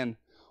sin,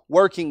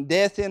 working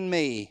death in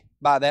me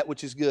by that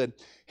which is good.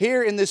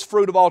 Here in this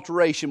fruit of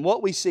alteration,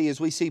 what we see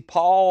is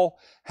Paul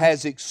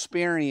has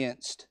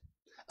experienced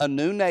a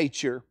new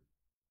nature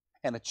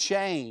and a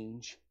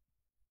change,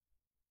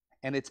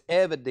 and it's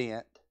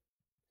evident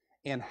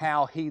in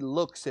how he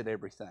looks at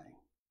everything.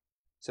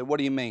 So what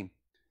do you mean?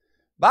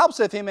 The Bible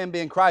says if any man be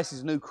in Christ, he's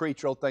a new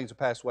creature. Old things are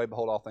passed away.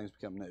 Behold, all things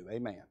become new.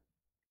 Amen.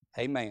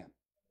 Amen.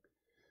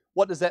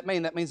 What does that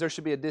mean? That means there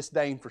should be a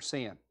disdain for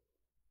sin.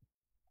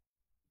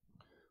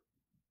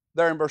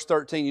 There in verse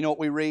 13, you know what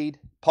we read?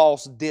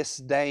 Paul's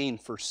disdain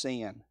for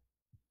sin.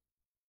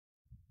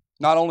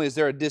 Not only is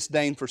there a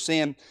disdain for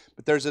sin,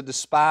 but there's a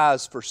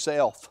despise for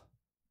self.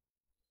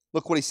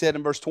 Look what he said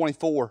in verse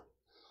 24.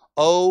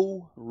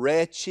 O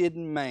wretched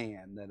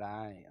man that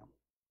I am.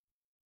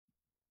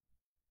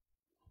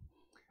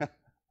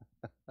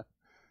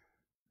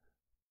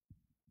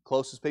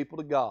 Closest people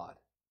to God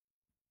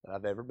that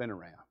I've ever been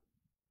around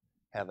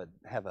have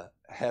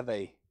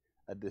a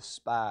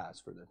despise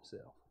for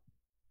themselves.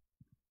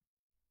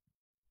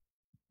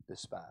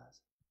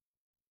 Despise.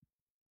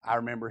 I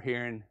remember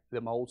hearing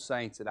them old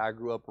saints that I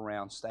grew up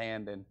around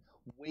stand and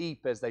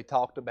weep as they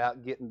talked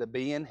about getting to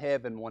be in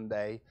heaven one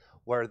day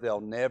where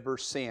they'll never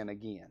sin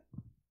again.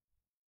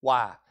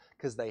 Why?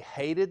 Because they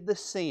hated the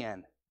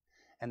sin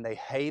and they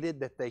hated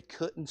that they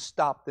couldn't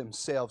stop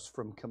themselves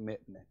from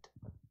committing it.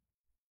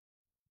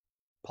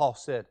 Paul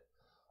said,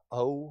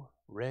 "Oh,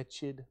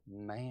 wretched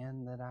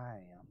man that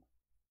I am."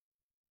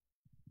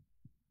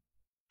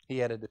 He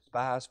had a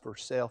despise for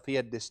self. He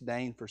had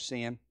disdain for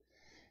sin.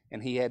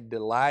 And he had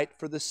delight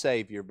for the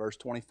Savior. Verse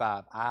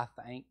 25, I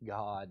thank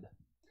God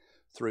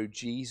through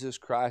Jesus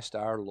Christ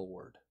our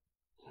Lord.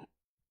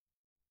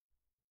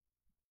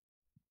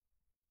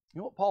 You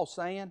know what Paul's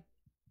saying?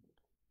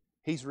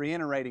 He's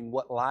reiterating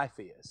what life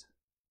is.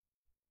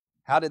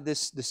 How did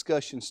this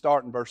discussion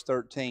start in verse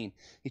 13?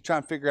 He's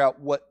trying to figure out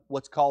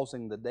what's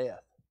causing the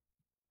death.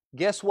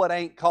 Guess what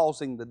ain't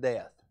causing the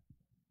death?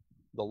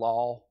 The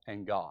law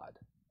and God.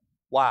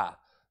 Why?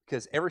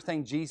 Because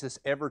everything Jesus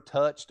ever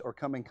touched or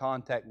come in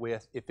contact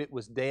with, if it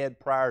was dead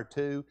prior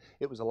to,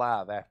 it was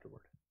alive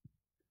afterward.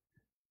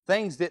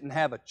 Things didn't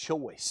have a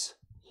choice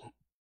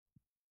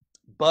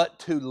but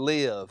to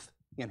live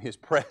in His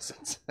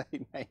presence.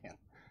 Amen.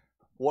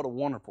 What a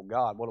wonderful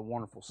God. What a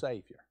wonderful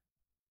Savior.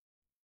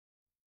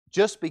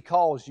 Just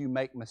because you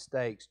make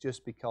mistakes,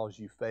 just because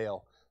you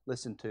fail,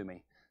 listen to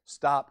me.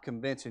 Stop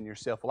convincing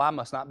yourself, well, I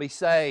must not be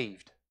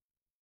saved.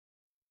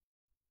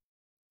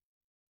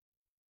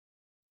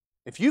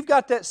 If you've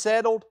got that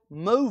settled,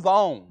 move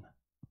on.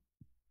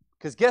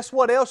 Because guess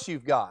what else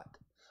you've got?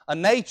 A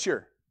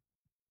nature.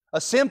 A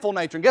sinful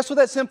nature. And guess what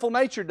that sinful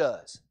nature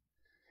does?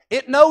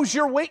 It knows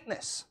your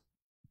weakness.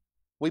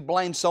 We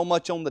blame so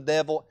much on the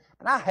devil.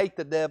 And I hate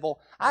the devil.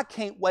 I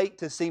can't wait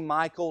to see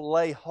Michael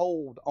lay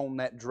hold on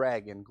that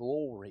dragon.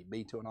 Glory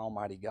be to an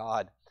almighty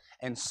God.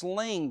 And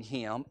sling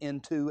him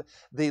into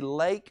the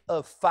lake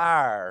of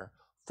fire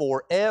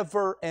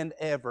forever and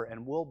ever.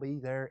 And we'll be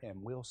there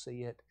and we'll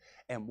see it.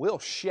 And we'll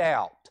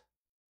shout.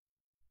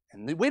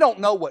 And we don't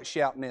know what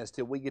shouting is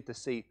till we get to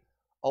see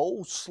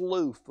old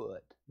Slewfoot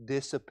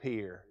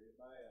disappear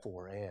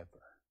forever.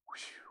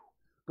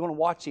 Whew. Going to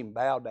watch him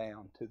bow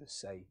down to the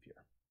Savior.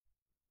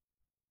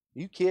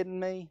 You kidding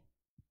me?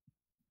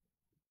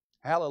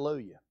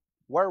 Hallelujah.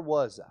 Where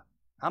was I?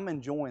 I'm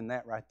enjoying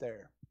that right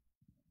there.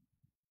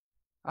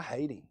 I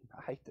hate him.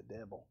 I hate the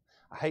devil.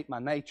 I hate my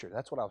nature.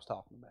 That's what I was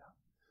talking about.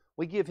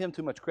 We give him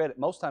too much credit.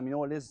 Most of the time, you know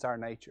what it is? It's our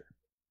nature.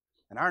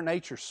 And our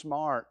nature's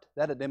smart.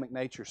 That Adamic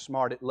nature's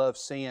smart. It loves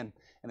sin.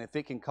 And if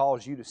it can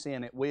cause you to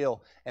sin, it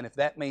will. And if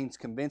that means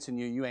convincing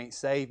you ain't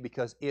saved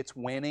because it's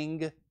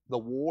winning the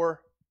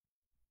war,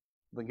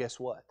 then guess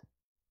what?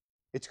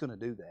 It's going to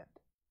do that.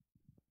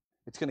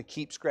 It's going to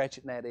keep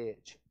scratching that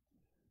edge.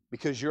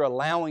 Because you're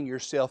allowing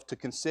yourself to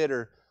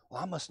consider,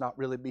 well, I must not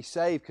really be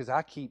saved because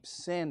I keep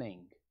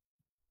sinning.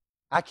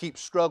 I keep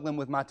struggling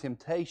with my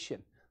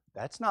temptation.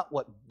 That's not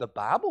what the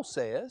Bible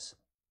says.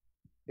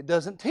 It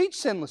doesn't teach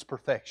sinless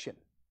perfection.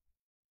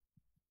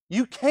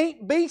 You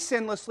can't be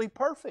sinlessly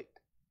perfect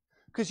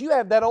because you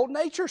have that old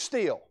nature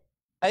still.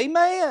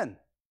 Amen.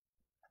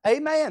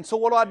 Amen. So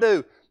what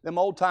do? Them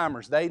old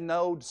timers, they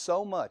knowed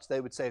so much. They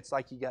would say it's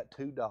like you got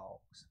two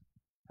dogs.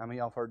 How many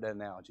of y'all have heard that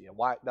analogy? A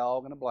white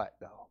dog and a black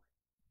dog.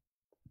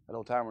 That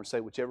old timer would say,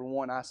 whichever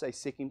one I say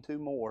sick him to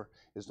more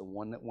is the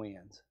one that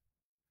wins.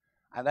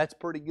 And that's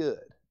pretty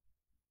good.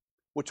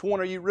 Which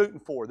one are you rooting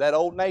for? That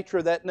old nature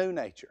or that new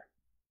nature?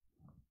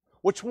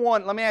 Which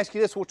one, let me ask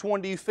you this, which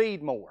one do you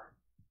feed more?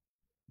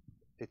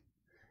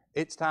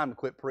 It's time to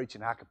quit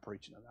preaching. I could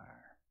preach another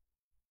hour.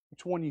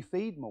 Which one do you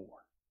feed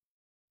more?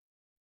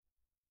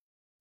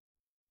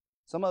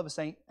 Some of us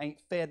ain't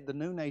fed the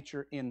new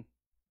nature in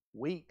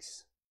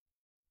weeks,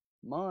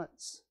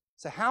 months.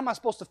 So how am I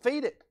supposed to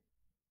feed it?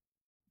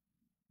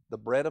 The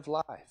bread of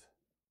life.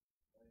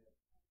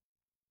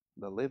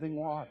 The living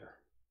water.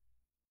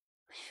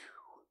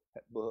 Whew,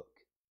 that book,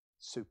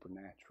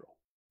 supernatural.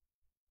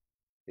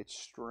 It's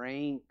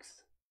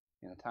strength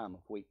in a time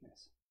of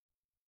weakness.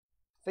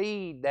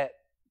 Feed that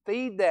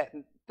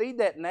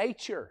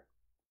nature.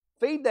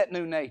 Feed that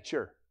new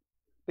nature.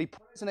 Be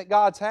present at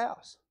God's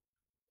house.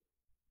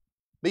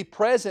 Be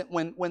present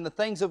when the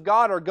things of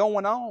God are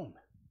going on.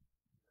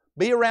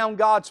 Be around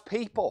God's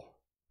people.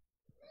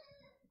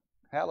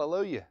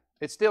 Hallelujah.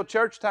 It's still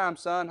church time,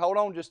 son. Hold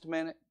on just a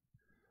minute.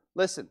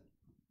 Listen.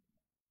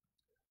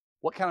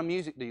 What kind of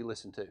music do you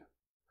listen to?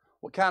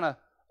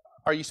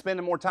 Are you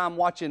spending more time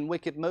watching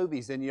wicked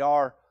movies than you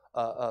are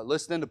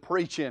listening to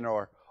preaching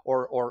or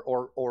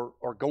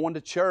going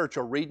to church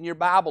or reading your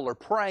Bible or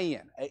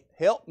praying? Hey,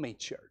 help me,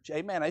 church.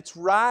 Amen. It's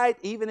right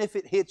even if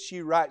it hits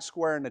you right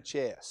square in the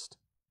chest.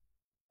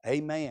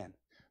 Amen.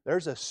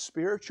 There's a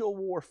spiritual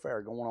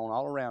warfare going on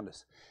all around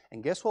us.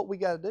 And guess what we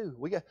got to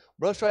do?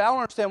 Brother Stray, I don't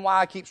understand why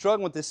I keep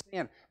struggling with this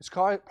sin. It's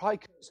probably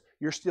because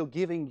you're still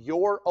giving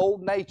your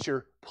old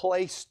nature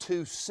place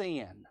to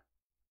sin.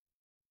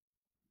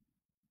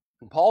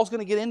 And Paul's going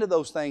to get into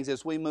those things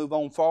as we move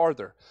on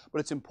farther.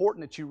 But it's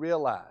important that you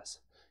realize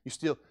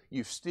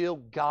you've still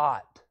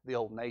got the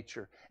old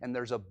nature. And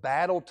there's a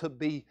battle to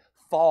be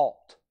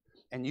fought.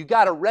 And you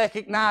got to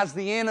recognize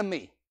the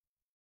enemy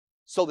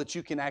so that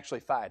you can actually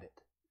fight it.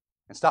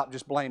 And stop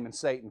just blaming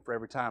Satan for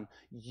every time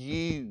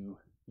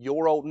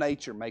your old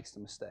nature makes the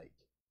mistake.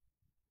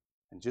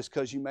 And just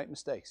because you make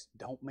mistakes,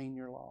 don't mean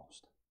you're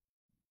lost.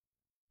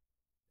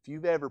 If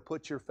you've ever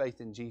put your faith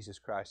in Jesus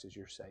Christ as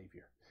your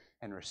Savior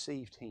and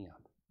received Him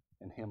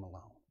and Him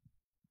alone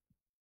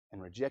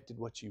and rejected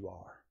what you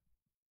are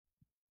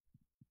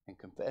and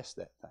confessed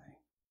that thing,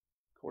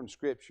 according to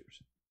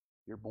Scriptures,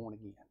 you're born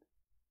again.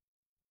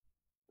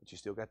 But you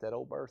still got that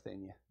old birth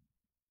in you.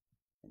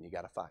 And you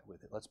got to fight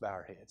with it. Let's bow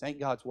our heads. Ain't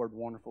God's Word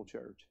wonderful,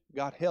 church?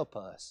 God, help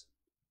us.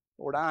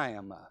 Lord, I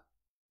am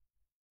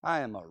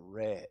a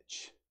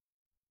wretch.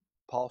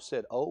 Paul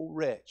said, "Oh,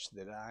 wretch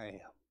that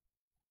I am."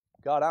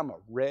 God, I'm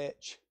a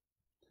wretch.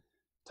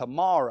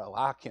 Tomorrow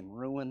I can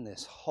ruin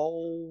this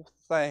whole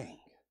thing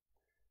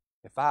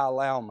if I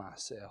allow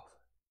myself.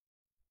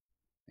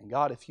 And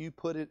God, if you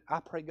put it,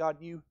 I pray, God,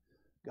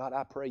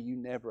 I pray you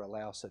never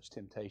allow such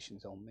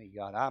temptations on me.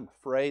 God, I'm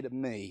afraid of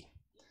me.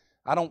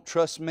 I don't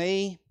trust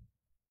me.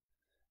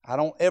 I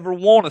don't ever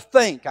want to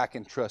think I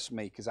can trust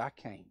me because I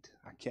can't.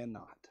 I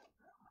cannot.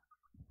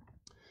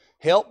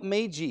 Help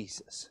me,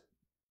 Jesus,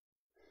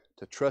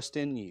 to trust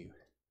in you.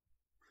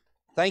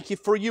 Thank you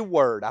for your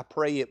word. I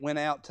pray it went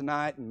out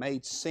tonight and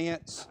made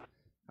sense.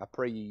 I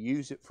pray you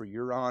use it for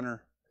your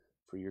honor,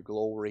 for your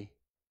glory.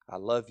 I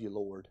love you,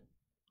 Lord.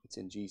 It's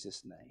in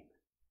Jesus' name.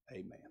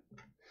 Amen.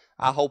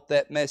 I hope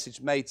that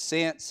message made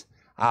sense.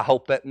 I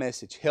hope that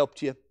message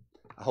helped you.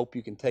 I hope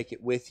you can take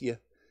it with you.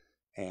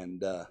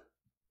 And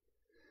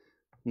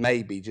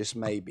maybe, just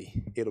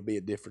maybe, it'll be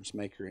a difference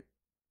maker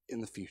in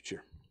the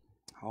future.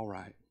 All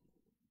right.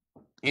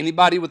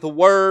 Anybody with a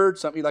word,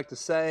 something you'd like to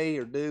say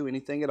or do,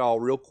 anything at all,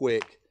 real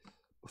quick,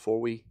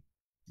 before we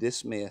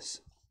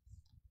dismiss?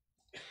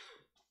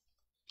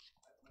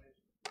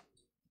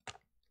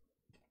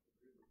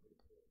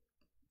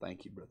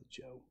 Thank you, Brother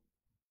Joe.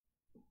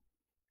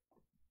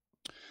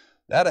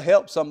 That'll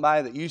help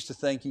somebody that used to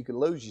think you could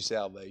lose your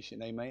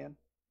salvation. Amen?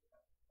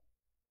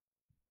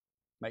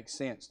 Makes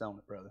sense, don't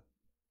it, brother?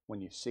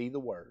 When you see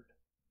the Word.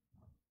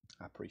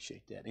 I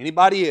appreciate that.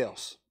 Anybody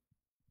else?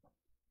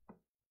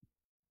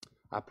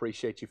 I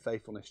appreciate your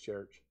faithfulness,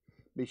 church.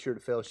 Be sure to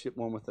fellowship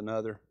one with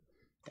another.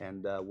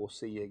 And we'll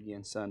see you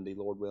again Sunday,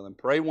 Lord willing.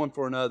 Pray one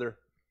for another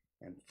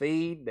and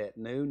feed that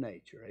new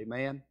nature.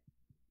 Amen?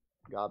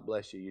 God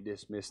bless you. You're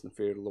dismissed in the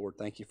fear of the Lord.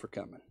 Thank you for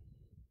coming.